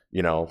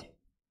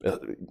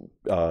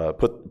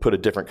 put a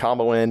different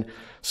combo in.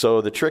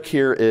 So the trick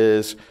here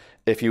is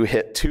if you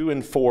hit 2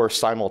 and 4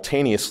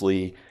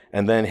 simultaneously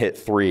and then hit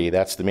 3,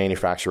 that's the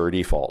manufacturer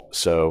default.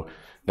 So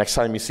next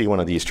time you see one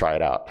of these, try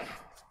it out.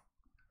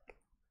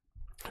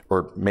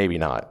 Or maybe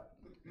not.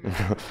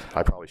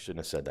 I probably shouldn't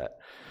have said that.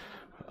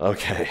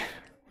 Okay.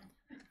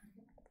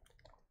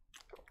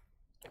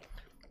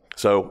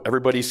 So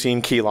everybody's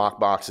seen key lock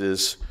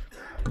boxes.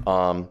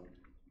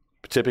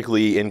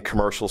 Typically in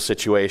commercial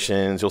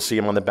situations, you'll see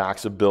them on the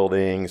backs of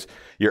buildings.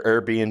 Your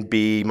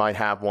Airbnb might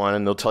have one,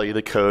 and they'll tell you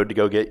the code to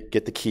go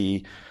get the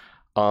key.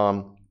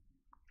 Some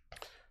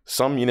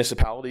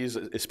municipalities,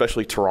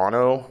 especially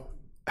Toronto,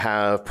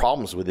 have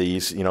problems with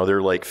these.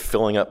 They're like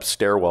filling up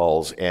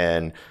stairwells,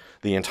 and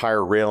the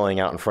entire railing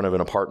out in front of an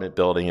apartment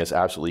building is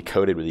absolutely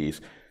coated with these.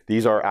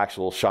 These are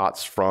actual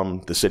shots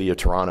from the city of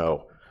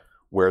Toronto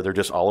where they're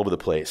just all over the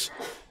place.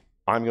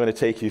 I'm going to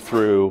take you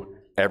through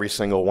every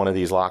single one of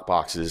these lock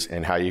boxes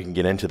and how you can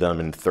get into them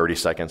in 30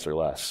 seconds or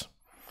less.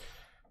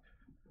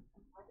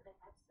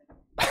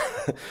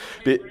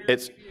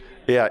 It's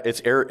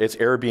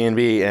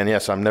Airbnb, and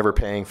yes, I'm never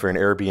paying for an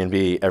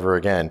Airbnb ever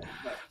again.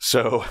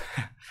 So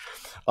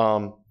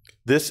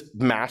this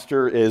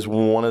master is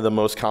one of the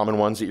most common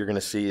ones that you're going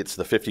to see. It's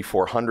the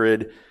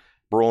 5400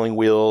 rolling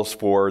wheels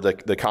for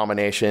the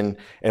combination.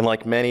 And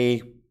like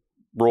many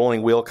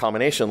rolling wheel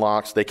combination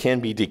locks, they can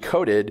be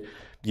decoded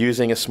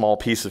using a small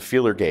piece of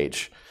feeler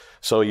gauge.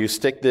 So you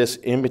stick this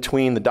in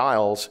between the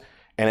dials,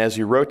 and as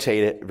you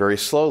rotate it very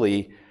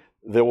slowly,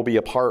 there will be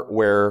a part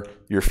where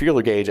your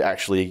feeler gauge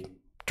actually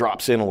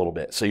drops in a little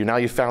bit. So now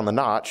you've found the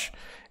notch,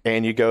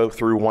 and you go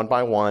through one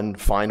by one,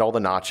 find all the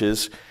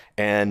notches,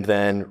 and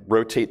then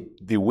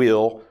rotate the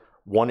wheel,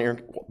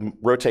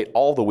 rotate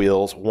all the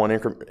wheels one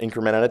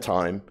increment at a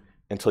time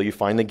until you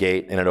find the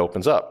gate and it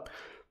opens up.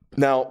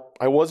 Now,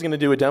 I was going to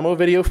do a demo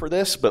video for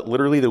this, but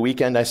literally the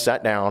weekend I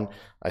sat down,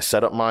 I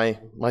set up my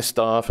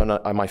stuff, and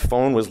my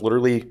phone was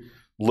literally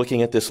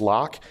looking at this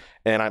lock,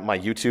 and my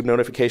YouTube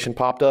notification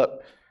popped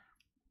up.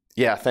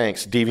 Yeah,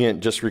 thanks.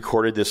 Deviant just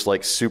recorded this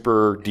like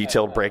super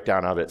detailed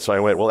breakdown of it. So I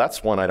went, well,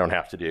 that's one I don't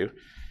have to do.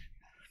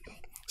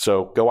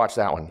 So go watch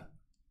that one.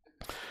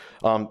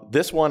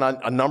 This one,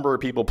 a number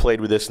of people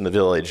played with this in the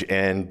village,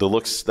 and the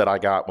looks that I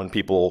got when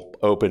people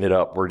opened it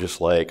up were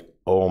just like,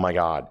 oh my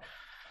God.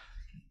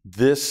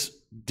 This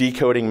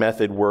decoding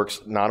method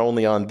works not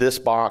only on this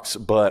box,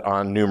 but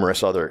on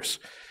numerous others.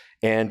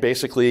 And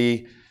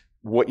basically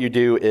what you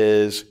do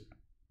is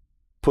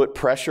put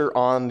pressure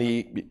on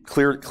the,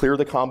 clear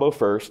the combo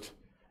first,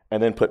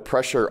 and then put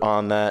pressure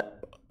on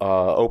that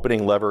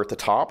opening lever at the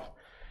top.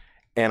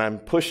 And I'm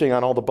pushing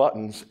on all the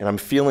buttons, and I'm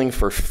feeling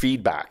for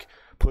feedback,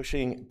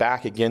 pushing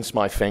back against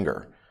my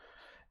finger.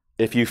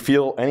 If you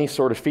feel any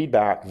sort of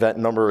feedback, that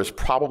number is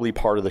probably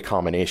part of the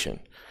combination.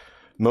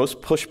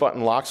 Most push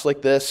button locks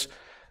like this,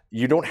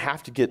 you don't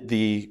have to get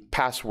the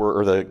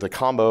password or the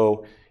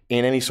combo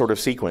in any sort of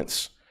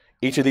sequence.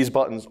 Each of these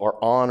buttons are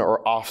on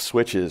or off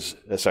switches,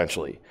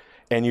 essentially.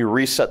 And you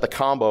reset the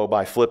combo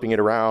by flipping it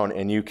around,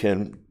 and you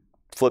can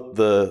flip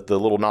the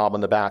little knob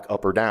on the back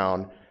up or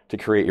down to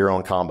create your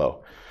own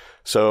combo.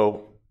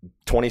 So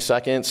 20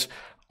 seconds.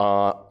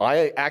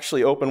 I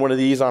actually opened one of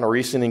these on a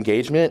recent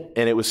engagement,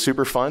 and it was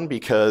super fun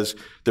because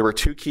there were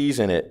 2 keys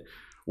in it.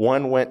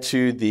 One went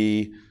to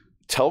the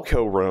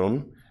telco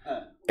room,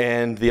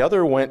 and the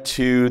other went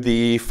to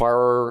the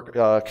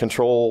fire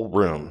control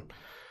room.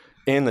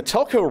 In the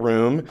telco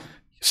room,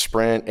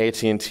 Sprint,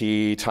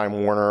 AT&T,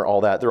 Time Warner,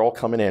 all that, they're all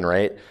coming in,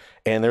 right?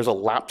 And there's a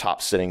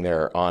laptop sitting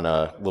there on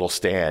a little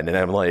stand, and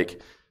I'm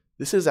like,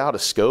 this is out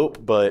of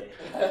scope, but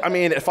I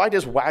mean, if I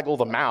just waggle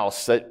the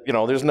mouse, that, you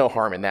know, there's no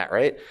harm in that,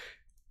 right?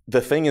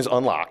 The thing is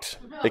unlocked.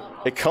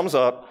 It comes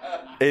up.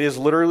 It is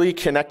literally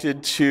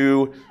connected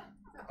to,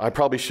 I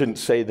probably shouldn't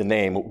say the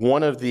name,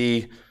 one of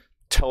the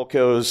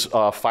telco's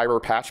fiber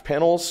patch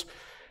panels,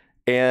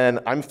 and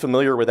I'm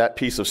familiar with that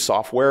piece of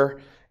software,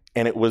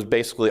 and it was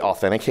basically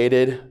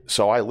authenticated,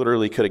 so I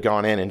literally could have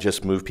gone in and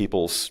just moved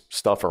people's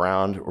stuff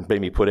around, or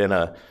maybe put in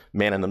a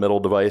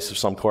man-in-the-middle device of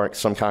some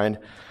kind.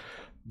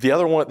 The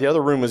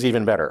other room was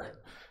even better.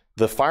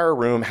 The fire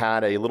room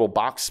had a little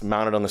box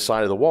mounted on the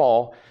side of the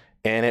wall,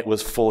 and it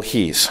was full of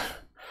keys.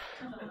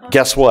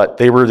 Guess what?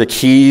 They were the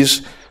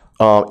keys,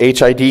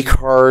 HID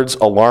cards,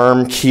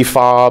 alarm, key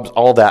fobs,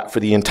 all that for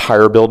the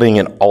entire building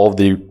and all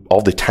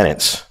the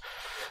tenants.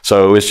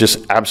 So it was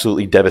just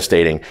absolutely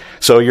devastating.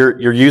 So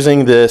you're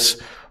using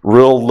this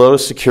real low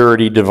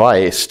security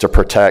device to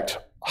protect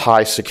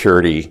high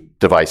security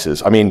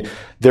devices. I mean,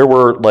 there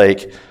were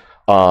like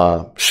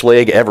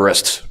Schlage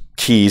Everest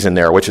keys in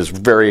there, which is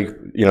very,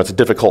 you know, it's a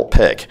difficult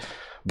pick.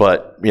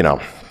 But, you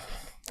know,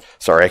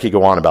 sorry, I could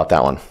go on about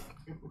that one.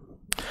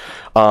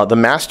 The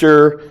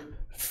master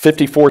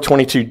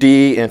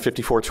 5422D and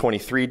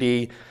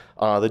 5423D,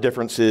 the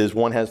difference is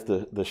one has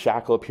the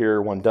shackle up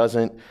here, one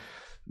doesn't.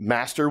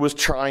 Master was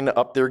trying to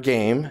up their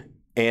game,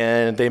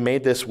 and they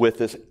made this with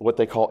this what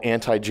they call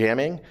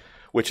anti-jamming,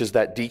 which is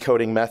that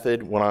decoding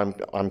method when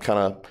I'm kind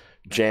of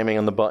jamming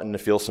on the button to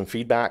feel some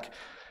feedback.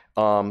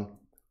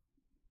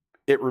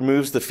 It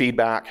removes the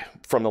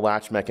feedback from the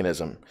latch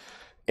mechanism,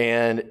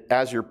 and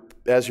as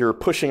you're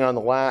pushing on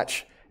the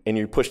latch and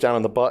you push down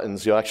on the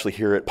buttons, you'll actually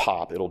hear it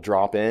pop. It'll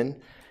drop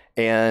in.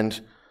 And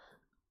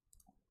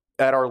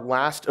at our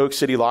last Oak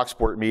City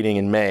Locksport meeting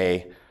in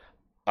May,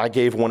 I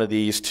gave one of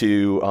these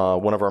to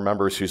one of our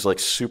members who's like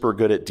super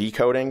good at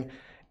decoding,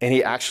 and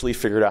he actually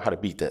figured out how to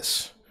beat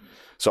this.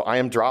 So I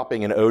am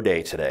dropping an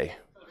O-Day today.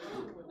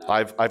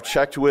 I've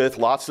checked with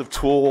lots of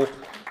tool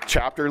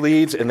chapter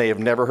leads, and they have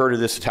never heard of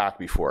this attack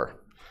before.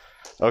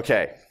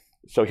 Okay,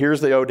 so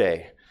here's the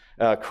O-Day.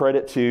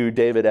 Credit to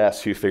David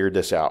S. who figured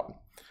this out.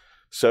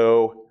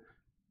 So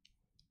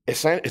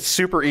it's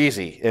super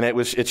easy, and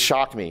it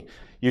shocked me.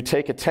 You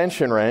take a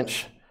tension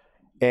wrench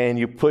and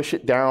you push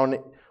it down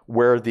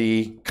where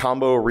the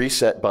combo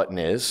reset button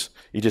is.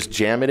 You just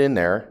jam it in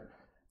there,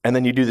 and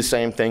then you do the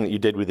same thing that you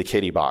did with the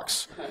kitty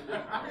box.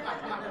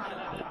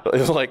 It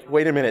was like,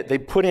 wait a minute, they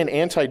put in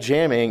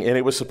anti-jamming, and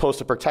it was supposed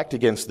to protect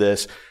against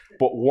this,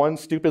 but one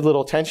stupid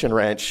little tension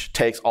wrench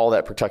takes all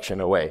that protection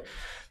away.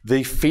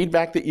 The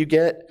feedback that you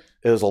get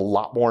is a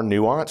lot more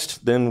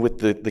nuanced than with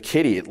the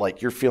kitty.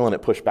 Like, you're feeling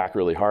it push back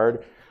really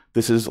hard.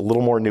 This is a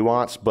little more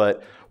nuanced,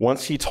 but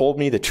once he told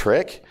me the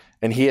trick,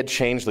 and he had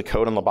changed the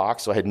code on the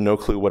box, so I had no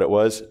clue what it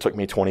was. It took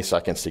me 20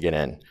 seconds to get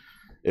in.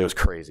 It was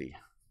crazy.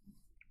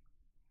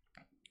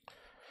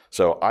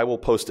 So I will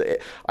post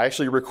it. I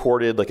actually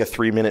recorded like a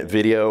 3-minute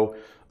video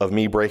of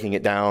me breaking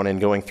it down and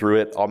going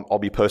through it. I'll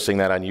be posting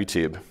that on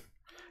YouTube,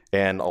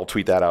 and I'll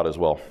tweet that out as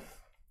well.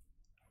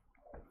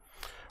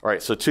 All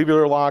right, so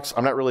tubular locks.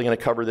 I'm not really going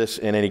to cover this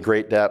in any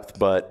great depth,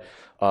 but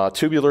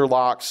tubular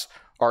locks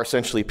are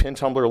essentially pin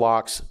tumbler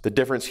locks. The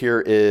difference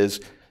here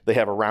is they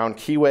have a round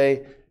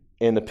keyway,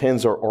 and the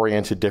pins are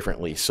oriented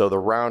differently. So the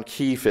round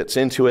key fits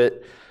into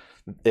it.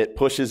 It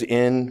pushes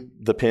in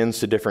the pins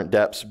to different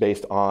depths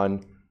based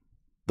on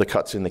the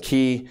cuts in the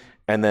key,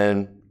 and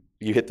then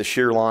you hit the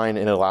shear line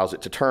and it allows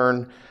it to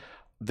turn.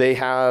 They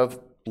have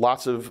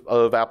lots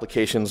of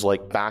applications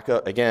like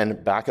backup,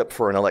 again, backup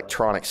for an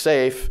electronic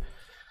safe,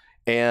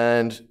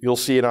 and you'll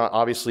see it on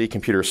obviously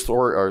computer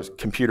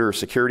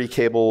security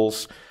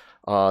cables,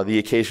 the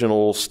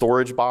occasional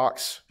storage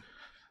box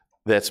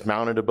that's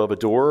mounted above a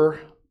door.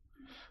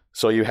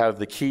 So you have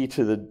the key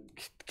to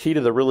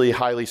the really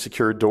highly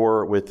secured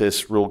door with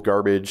this real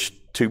garbage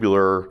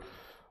tubular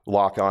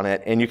lock on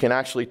it, and you can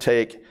actually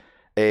take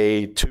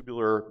a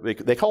tubular,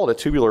 they call it a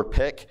tubular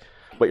pick,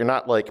 but you're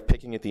not like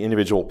picking at the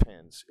individual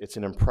pins. It's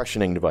an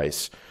impressioning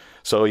device.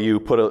 So you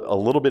put a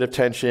little bit of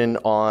tension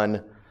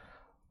on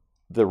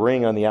the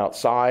ring on the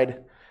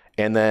outside,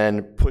 and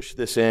then push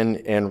this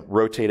in and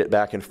rotate it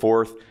back and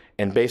forth,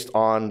 and based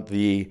on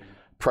the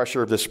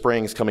pressure of the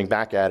springs coming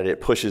back at it, it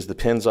pushes the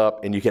pins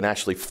up, and you can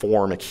actually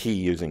form a key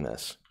using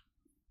this.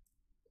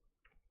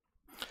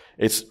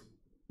 It's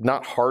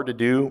not hard to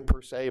do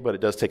per se, but it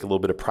does take a little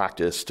bit of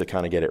practice to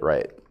kind of get it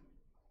right.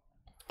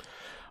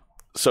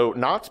 So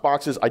Knox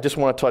boxes, I just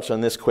want to touch on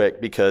this quick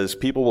because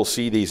people will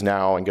see these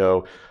now and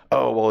go,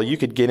 oh, well, you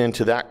could get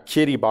into that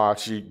kitty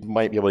box, you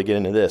might be able to get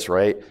into this,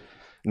 right?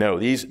 No,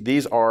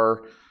 these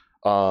are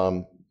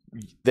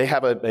they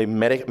have a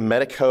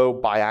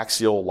Medico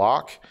biaxial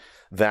lock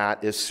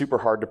that is super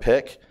hard to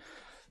pick.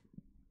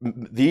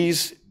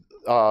 These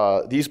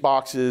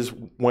boxes,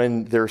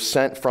 when they're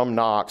sent from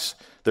Knox,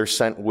 they're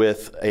sent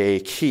with a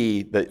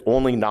key that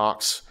only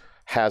Knox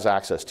has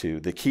access to.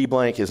 The key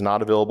blank is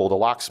not available to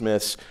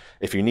locksmiths.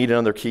 If you need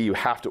another key, you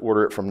have to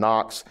order it from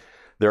Knox.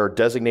 There are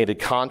designated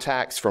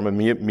contacts from a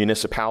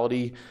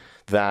municipality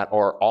that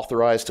are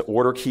authorized to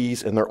order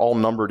keys, and they're all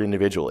numbered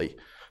individually.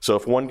 So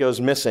if one goes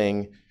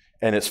missing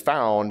and it's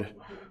found,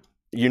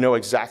 you know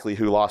exactly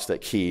who lost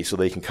that key, so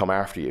they can come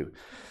after you.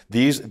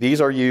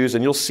 These are used,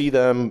 and you'll see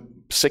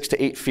them 6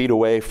 to 8 feet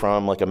away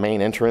from like a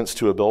main entrance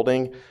to a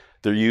building.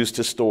 They're used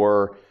to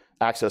store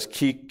access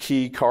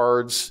key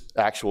cards,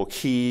 actual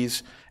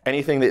keys,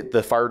 anything that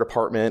the fire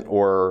department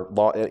or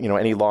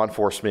any law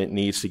enforcement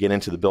needs to get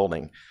into the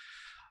building.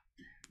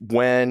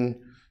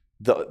 When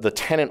the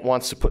tenant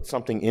wants to put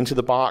something into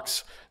the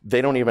box,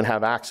 they don't even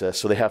have access,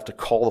 so they have to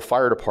call the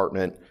fire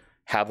department,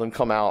 have them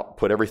come out,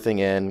 put everything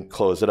in,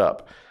 close it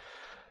up.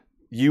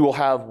 You will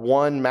have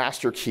one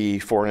master key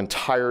for an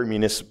entire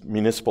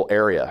municipal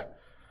area.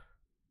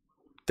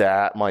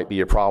 That might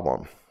be a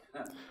problem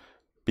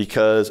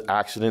because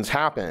accidents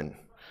happen.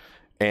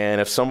 And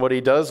if somebody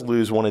does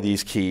lose one of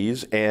these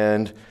keys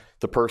and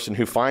the person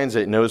who finds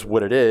it knows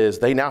what it is,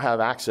 they now have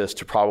access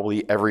to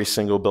probably every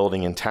single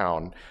building in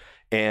town.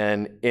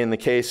 And in the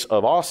case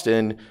of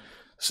Austin,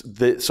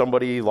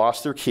 somebody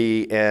lost their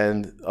key,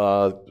 and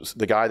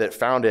the guy that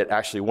found it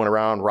actually went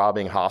around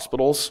robbing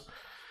hospitals,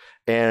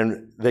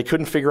 and they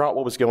couldn't figure out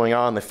what was going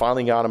on. They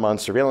finally got him on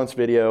surveillance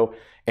video,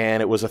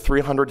 and it was a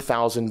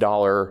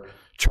 $300,000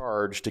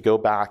 charge to go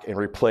back and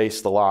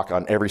replace the lock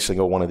on every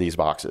single one of these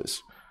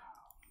boxes.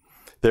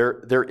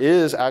 There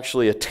is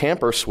actually a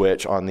tamper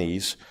switch on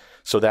these,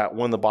 so that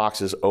when the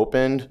box is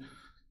opened,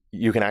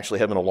 you can actually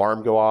have an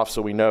alarm go off,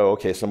 so we know,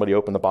 okay, somebody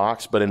opened the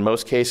box. But in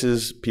most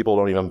cases, people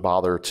don't even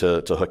bother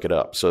to hook it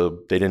up,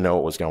 so they didn't know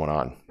what was going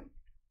on.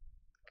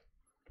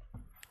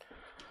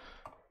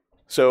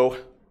 So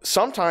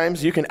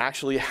sometimes you can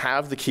actually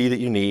have the key that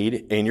you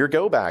need in your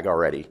go bag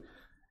already.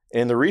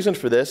 And the reason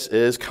for this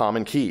is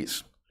common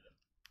keys.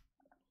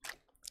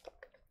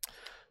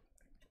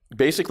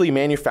 Basically,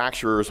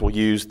 manufacturers will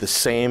use the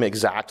same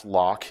exact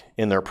lock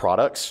in their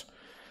products.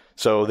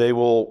 So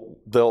they'll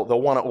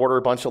want to order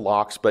a bunch of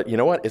locks, but you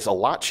know what? It's a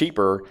lot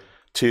cheaper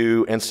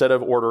to, instead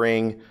of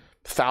ordering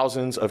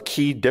thousands of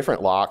key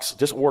different locks,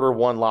 just order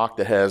one lock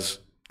that has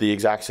the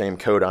exact same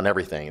code on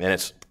everything. And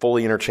it's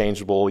fully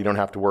interchangeable. You don't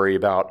have to worry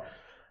about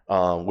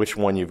which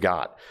one you've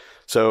got.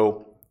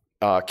 So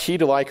key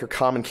to like or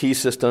common key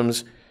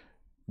systems,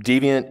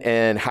 Deviant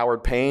and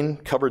Howard Payne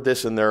covered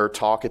this in their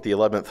talk at the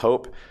 11th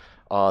Hope.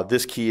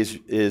 This key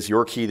is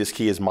your key, this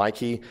key is my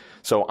key.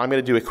 So I'm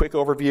going to do a quick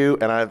overview,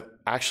 and I've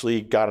actually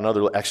got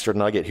another extra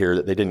nugget here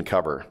that they didn't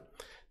cover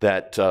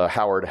that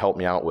Howard helped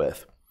me out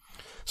with.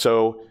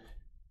 So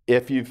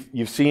if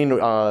you've seen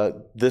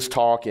this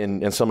talk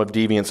and some of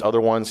Deviant's other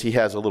ones, he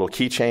has a little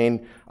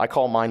keychain. I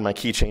call mine my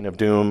keychain of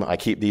doom. I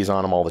keep these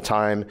on him all the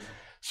time.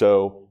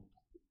 So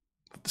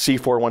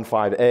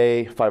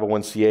C415A,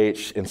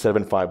 501CH, and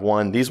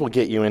 751, these will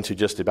get you into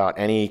just about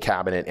any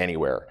cabinet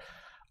anywhere.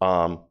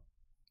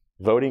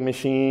 Voting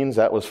machines,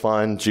 that was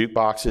fun.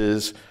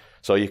 Jukeboxes,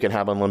 so you can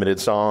have unlimited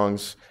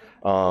songs.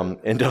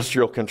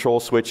 Industrial control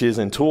switches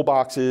and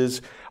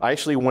toolboxes. I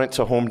actually went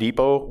to Home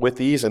Depot with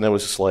these, and it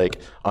was just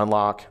like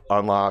unlock,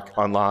 unlock,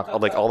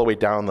 unlock, like all the way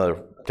down the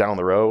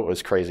row. It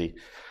was crazy.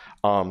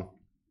 And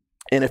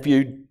if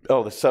you,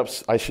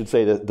 I should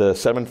say that the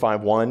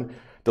 751,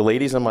 the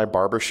ladies in my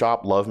barber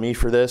shop love me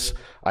for this.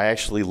 I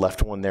actually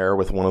left one there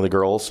with one of the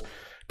girls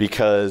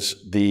because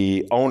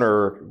the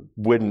owner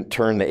wouldn't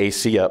turn the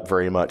AC up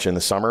very much in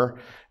the summer.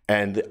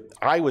 And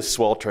I was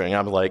sweltering.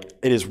 I'm like,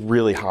 it is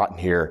really hot in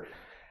here.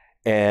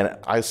 And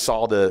I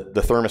saw the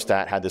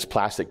thermostat had this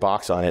plastic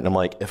box on it. And I'm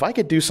like, if I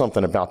could do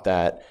something about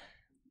that,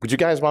 would you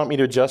guys want me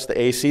to adjust the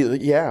AC?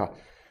 Like, yeah.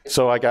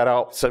 So I got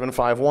out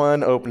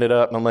 751, opened it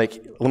up, and I'm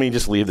like, let me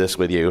just leave this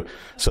with you.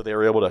 So they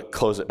were able to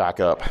close it back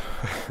up.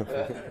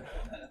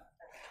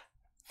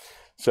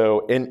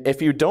 So, and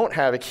if you don't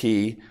have a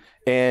key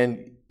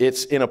and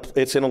it's in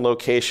a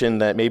location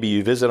that maybe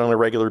you visit on a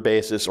regular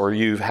basis, or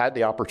you've had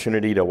the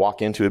opportunity to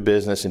walk into a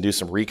business and do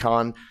some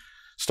recon,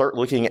 start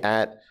looking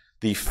at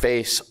the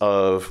face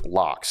of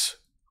locks,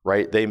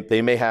 right?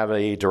 They may have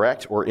a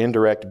direct or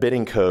indirect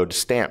bidding code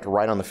stamped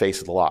right on the face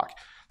of the lock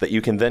that you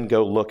can then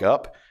go look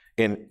up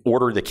and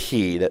order the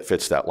key that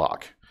fits that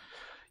lock.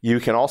 You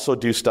can also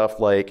do stuff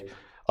like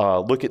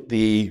look at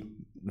the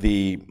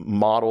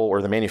model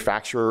or the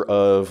manufacturer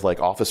of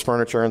like office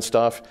furniture and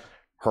stuff,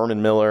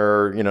 Herman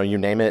Miller, you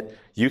name it.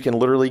 You can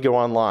literally go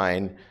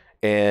online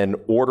and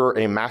order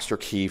a master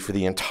key for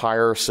the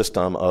entire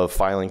system of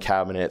filing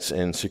cabinets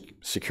and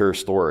secure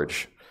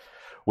storage,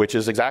 which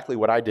is exactly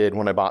what I did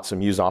when I bought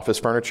some used office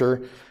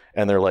furniture.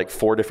 And they're like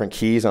 4 different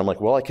keys. And I'm like,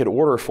 well, I could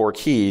order 4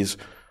 keys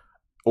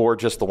or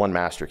just the one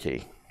master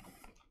key.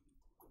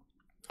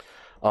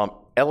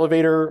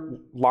 Elevator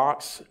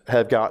locks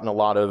have gotten a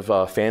lot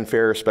of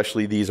fanfare,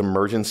 especially these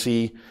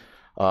emergency,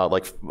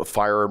 like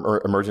fire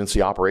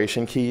emergency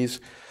operation keys.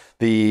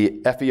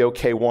 The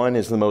FEOK1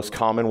 is the most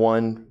common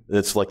one.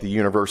 It's like the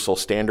universal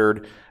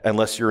standard,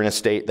 unless you're in a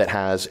state that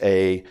has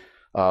a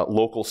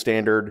local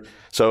standard.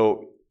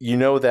 So you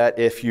know that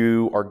if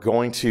you are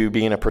going to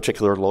be in a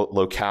particular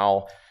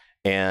locale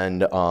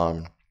and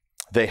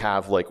they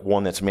have like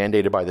one that's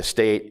mandated by the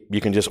state,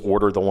 you can just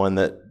order the one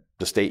that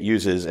the state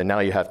uses, and now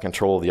you have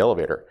control of the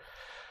elevator.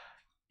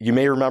 You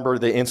may remember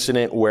the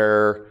incident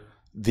where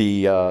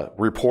the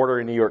reporter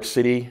in New York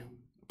City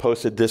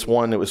posted this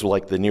one. It was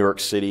like the New York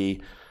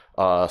City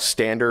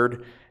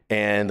standard,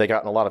 and they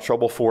got in a lot of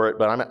trouble for it.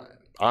 But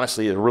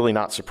honestly, it's really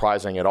not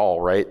surprising at all,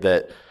 right,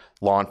 that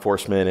law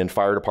enforcement and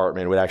fire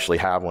department would actually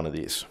have one of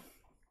these.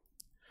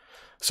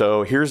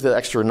 So here's the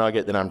extra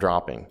nugget that I'm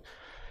dropping.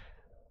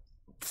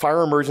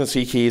 Fire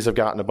emergency keys have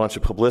gotten a bunch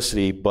of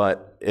publicity,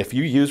 but if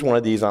you use one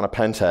of these on a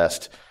pen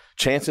test,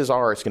 chances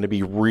are it's going to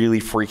be really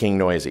freaking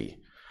noisy.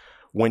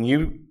 When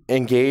you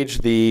engage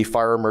the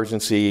fire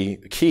emergency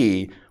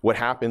key, what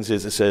happens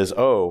is it says,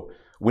 oh,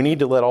 we need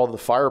to let all the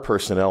fire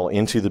personnel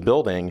into the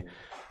building.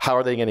 How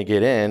are they going to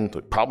get in?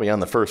 Probably on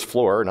the first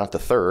floor, not the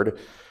third.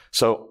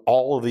 So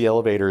all of the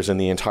elevators in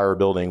the entire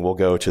building will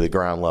go to the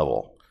ground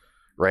level,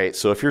 right?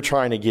 So if you're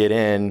trying to get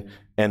in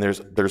and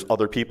there's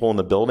other people in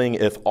the building,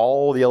 if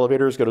all the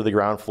elevators go to the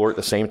ground floor at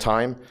the same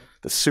time,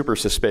 that's super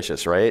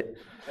suspicious, right?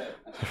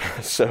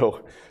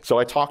 So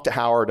I talked to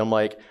Howard. I'm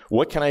like,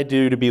 what can I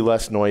do to be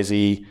less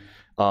noisy?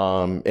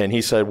 And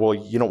he said, well,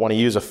 you don't want to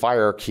use a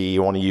fire key.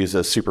 You want to use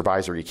a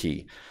supervisory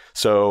key.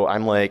 So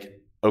I'm like,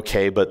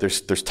 okay, but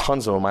there's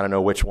tons of them. I don't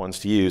know which ones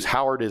to use.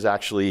 Howard is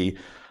actually,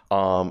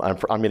 I'm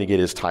going to get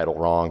his title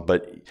wrong,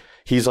 but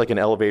he's like an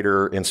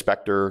elevator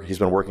inspector. He's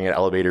been working at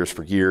elevators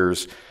for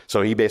years.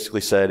 So he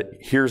basically said,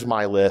 here's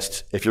my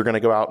list. If you're going to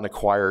go out and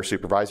acquire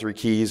supervisory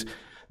keys,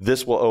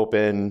 this will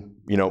open,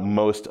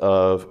 most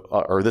of,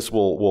 or this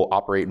will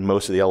operate in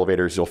most of the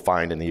elevators you'll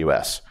find in the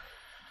US.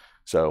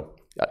 So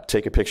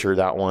take a picture of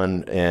that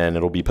one and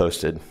it'll be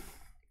posted.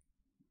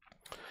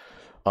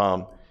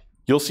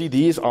 You'll see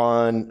these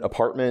on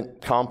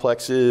apartment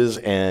complexes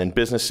and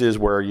businesses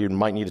where you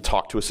might need to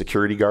talk to a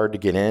security guard to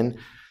get in.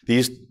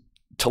 These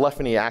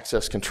telephony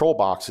access control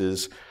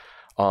boxes,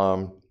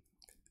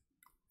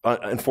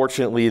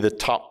 unfortunately, the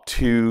top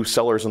two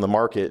sellers in the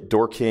market,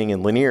 Door King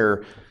and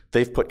Lanier,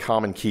 they've put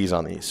common keys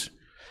on these.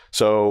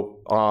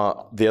 So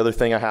the other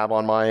thing I have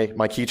on my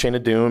keychain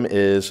of doom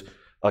is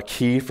a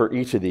key for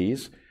each of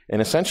these.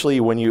 And essentially,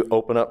 when you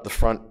open up the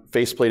front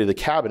faceplate of the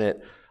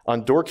cabinet,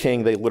 on Door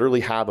King, they literally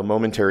have a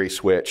momentary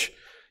switch.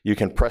 You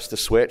can press the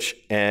switch,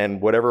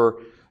 and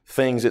whatever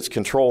things it's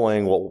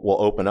controlling will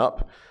open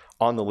up.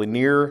 On the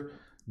Lanier,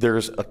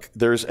 there's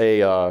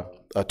a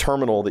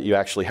terminal that you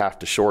actually have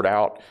to short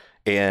out,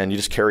 and you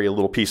just carry a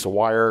little piece of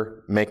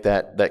wire, make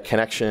that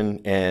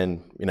connection,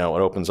 and it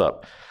opens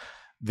up.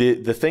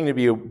 The thing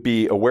to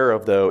be aware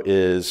of though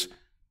is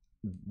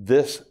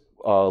this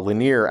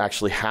Lanier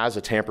actually has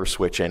a tamper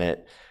switch in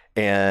it,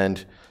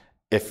 and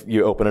if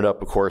you open it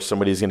up, of course,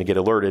 somebody's going to get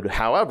alerted.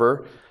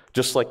 However,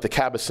 just like the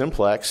Cabas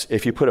Simplex,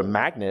 if you put a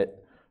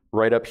magnet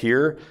right up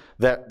here,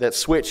 that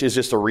switch is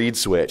just a reed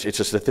switch. It's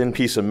just a thin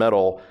piece of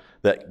metal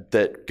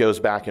that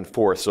goes back and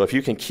forth. So if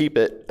you can keep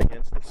it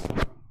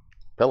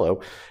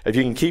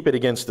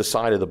against the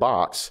side of the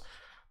box,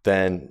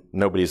 then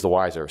nobody's the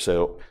wiser.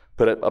 So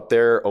put it up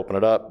there, open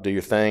it up, do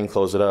your thing,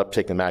 close it up,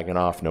 take the magnet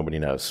off, nobody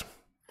knows.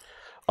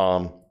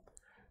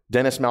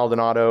 Dennis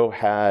Maldonado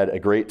had a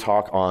great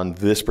talk on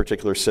this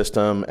particular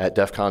system at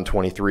DEF CON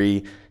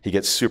 23. He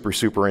gets super,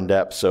 super in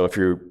depth. So if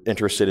you're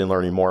interested in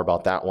learning more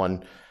about that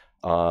one,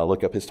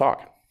 look up his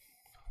talk.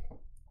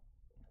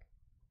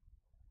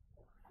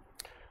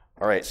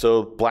 All right,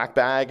 so black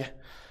bag.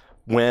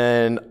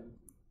 When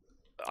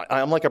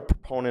I'm like a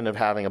proponent of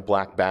having a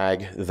black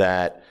bag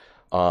that,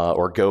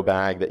 or go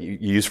bag that you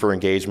use for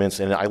engagements,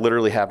 and I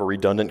literally have a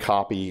redundant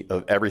copy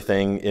of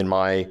everything in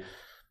my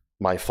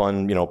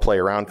fun, play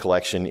around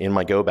collection in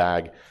my go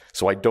bag,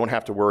 so I don't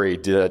have to worry,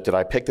 did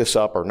I pick this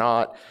up or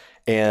not?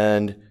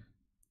 And,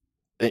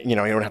 you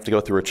don't have to go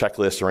through a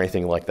checklist or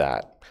anything like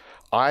that.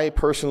 I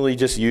personally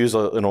just use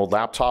an old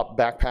laptop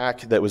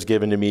backpack that was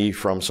given to me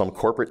from some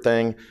corporate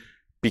thing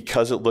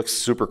because it looks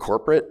super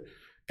corporate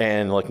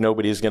and like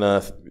nobody's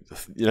gonna,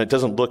 it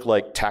doesn't look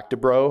like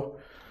Tactibro,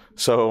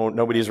 so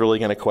nobody's really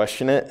gonna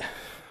question it.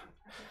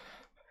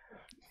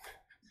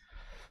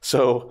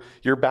 So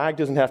your bag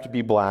doesn't have to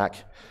be black,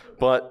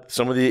 but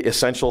some of the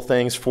essential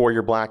things for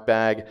your black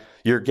bag,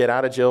 your get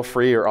out of jail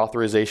free or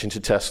authorization to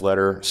test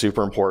letter,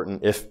 super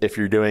important if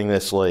you're doing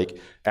this like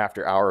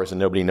after hours and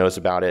nobody knows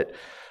about it.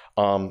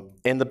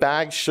 And the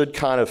bag should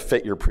kind of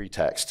fit your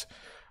pretext.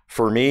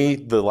 For me,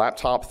 the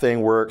laptop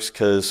thing works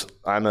because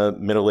I'm a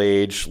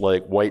middle-aged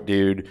like white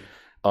dude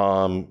with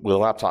a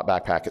laptop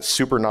backpack. It's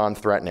super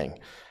non-threatening.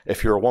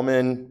 If you're a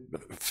woman,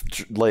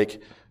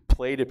 like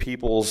play to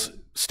people's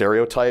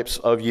stereotypes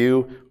of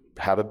you,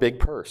 have a big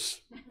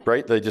purse,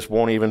 right? They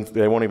won't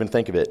even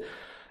think of it.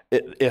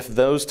 If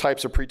those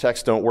types of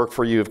pretexts don't work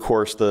for you, of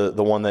course, the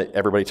one that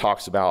everybody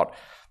talks about,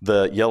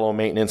 the yellow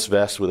maintenance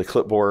vest with a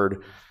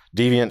clipboard.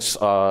 Deviant's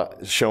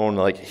shown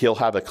like he'll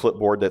have a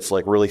clipboard that's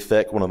like really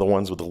thick, one of the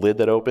ones with the lid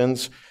that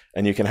opens,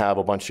 and you can have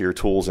a bunch of your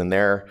tools in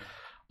there.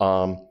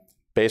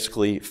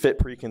 Basically, fit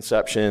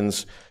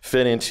preconceptions,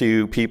 fit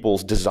into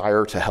people's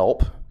desire to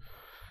help,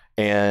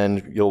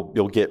 and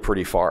you'll get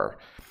pretty far.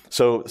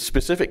 So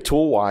specific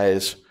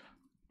tool-wise,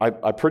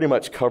 I pretty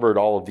much covered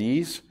all of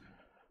these.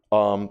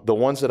 The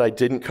ones that I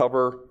didn't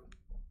cover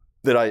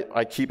that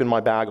I keep in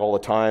my bag all the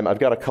time, I've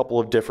got a couple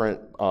of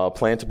different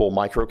plantable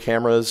micro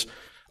cameras,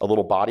 a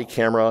little body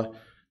camera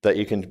that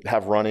you can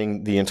have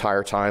running the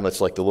entire time.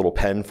 It's like the little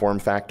pen form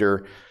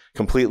factor,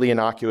 completely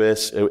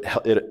innocuous.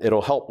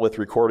 It'll help with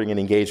recording and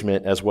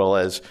engagement, as well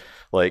as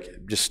like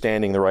just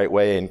standing the right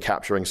way and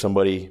capturing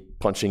somebody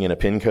punching in a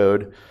pin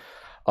code.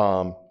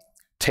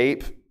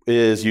 Tape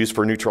is used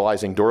for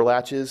neutralizing door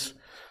latches.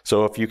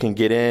 So if you can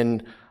get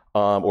in,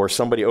 or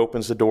somebody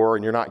opens the door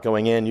and you're not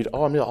going in,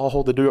 I'll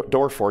hold the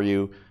door for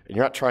you, and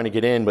you're not trying to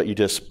get in, but you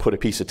just put a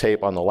piece of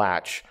tape on the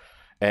latch,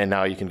 and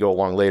now you can go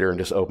along later and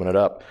just open it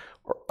up.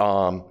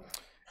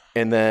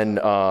 And then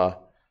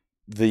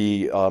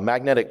the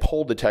magnetic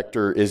pole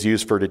detector is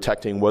used for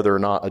detecting whether or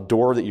not a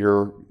door that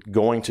you're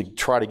going to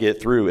try to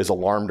get through is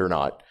alarmed or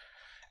not.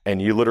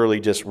 And you literally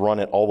just run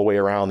it all the way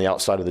around the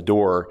outside of the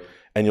door,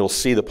 and you'll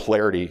see the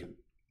polarity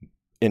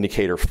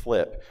indicator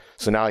flip.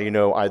 So now you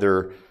know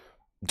either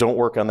don't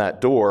work on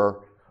that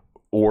door,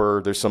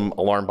 or there's some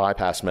alarm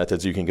bypass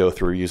methods you can go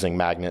through using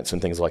magnets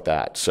and things like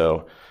that.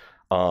 So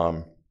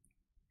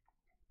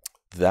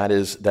that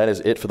is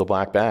it for the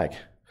black bag.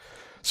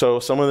 So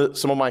some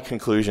of my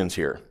conclusions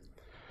here.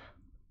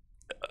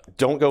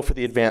 Don't go for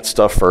the advanced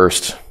stuff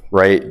first,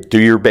 right? Do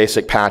your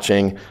basic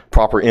patching,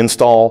 proper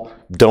install.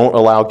 Don't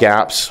allow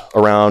gaps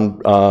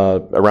around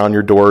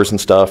your doors and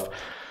stuff.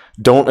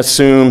 Don't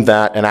assume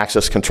that an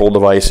access control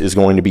device is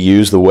going to be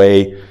used the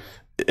way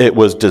it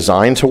was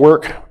designed to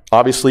work.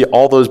 Obviously,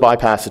 all those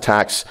bypass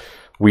attacks,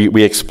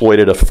 we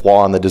exploited a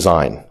flaw in the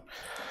design.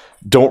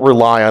 Don't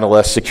rely on a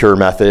less secure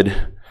method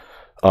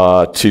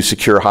to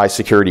secure high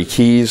security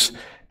keys,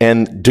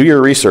 and do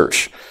your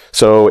research.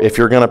 So if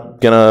you're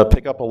gonna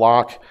pick up a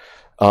lock,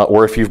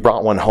 or if you've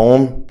brought one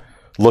home,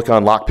 look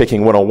on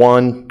Lockpicking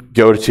 101,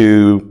 go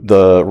to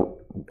the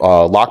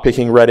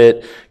Lockpicking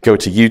Reddit, go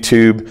to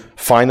YouTube,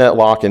 find that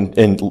lock,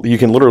 and you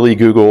can literally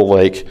Google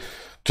like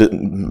to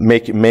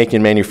make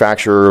and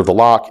manufacturer of the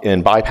lock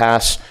and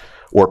bypass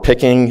or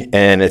picking,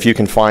 and if you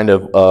can find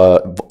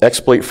a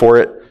exploit for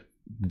it,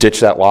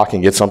 ditch that lock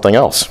and get something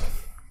else.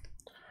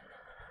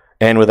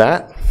 And with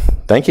that,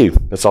 thank you.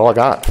 That's all I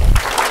got.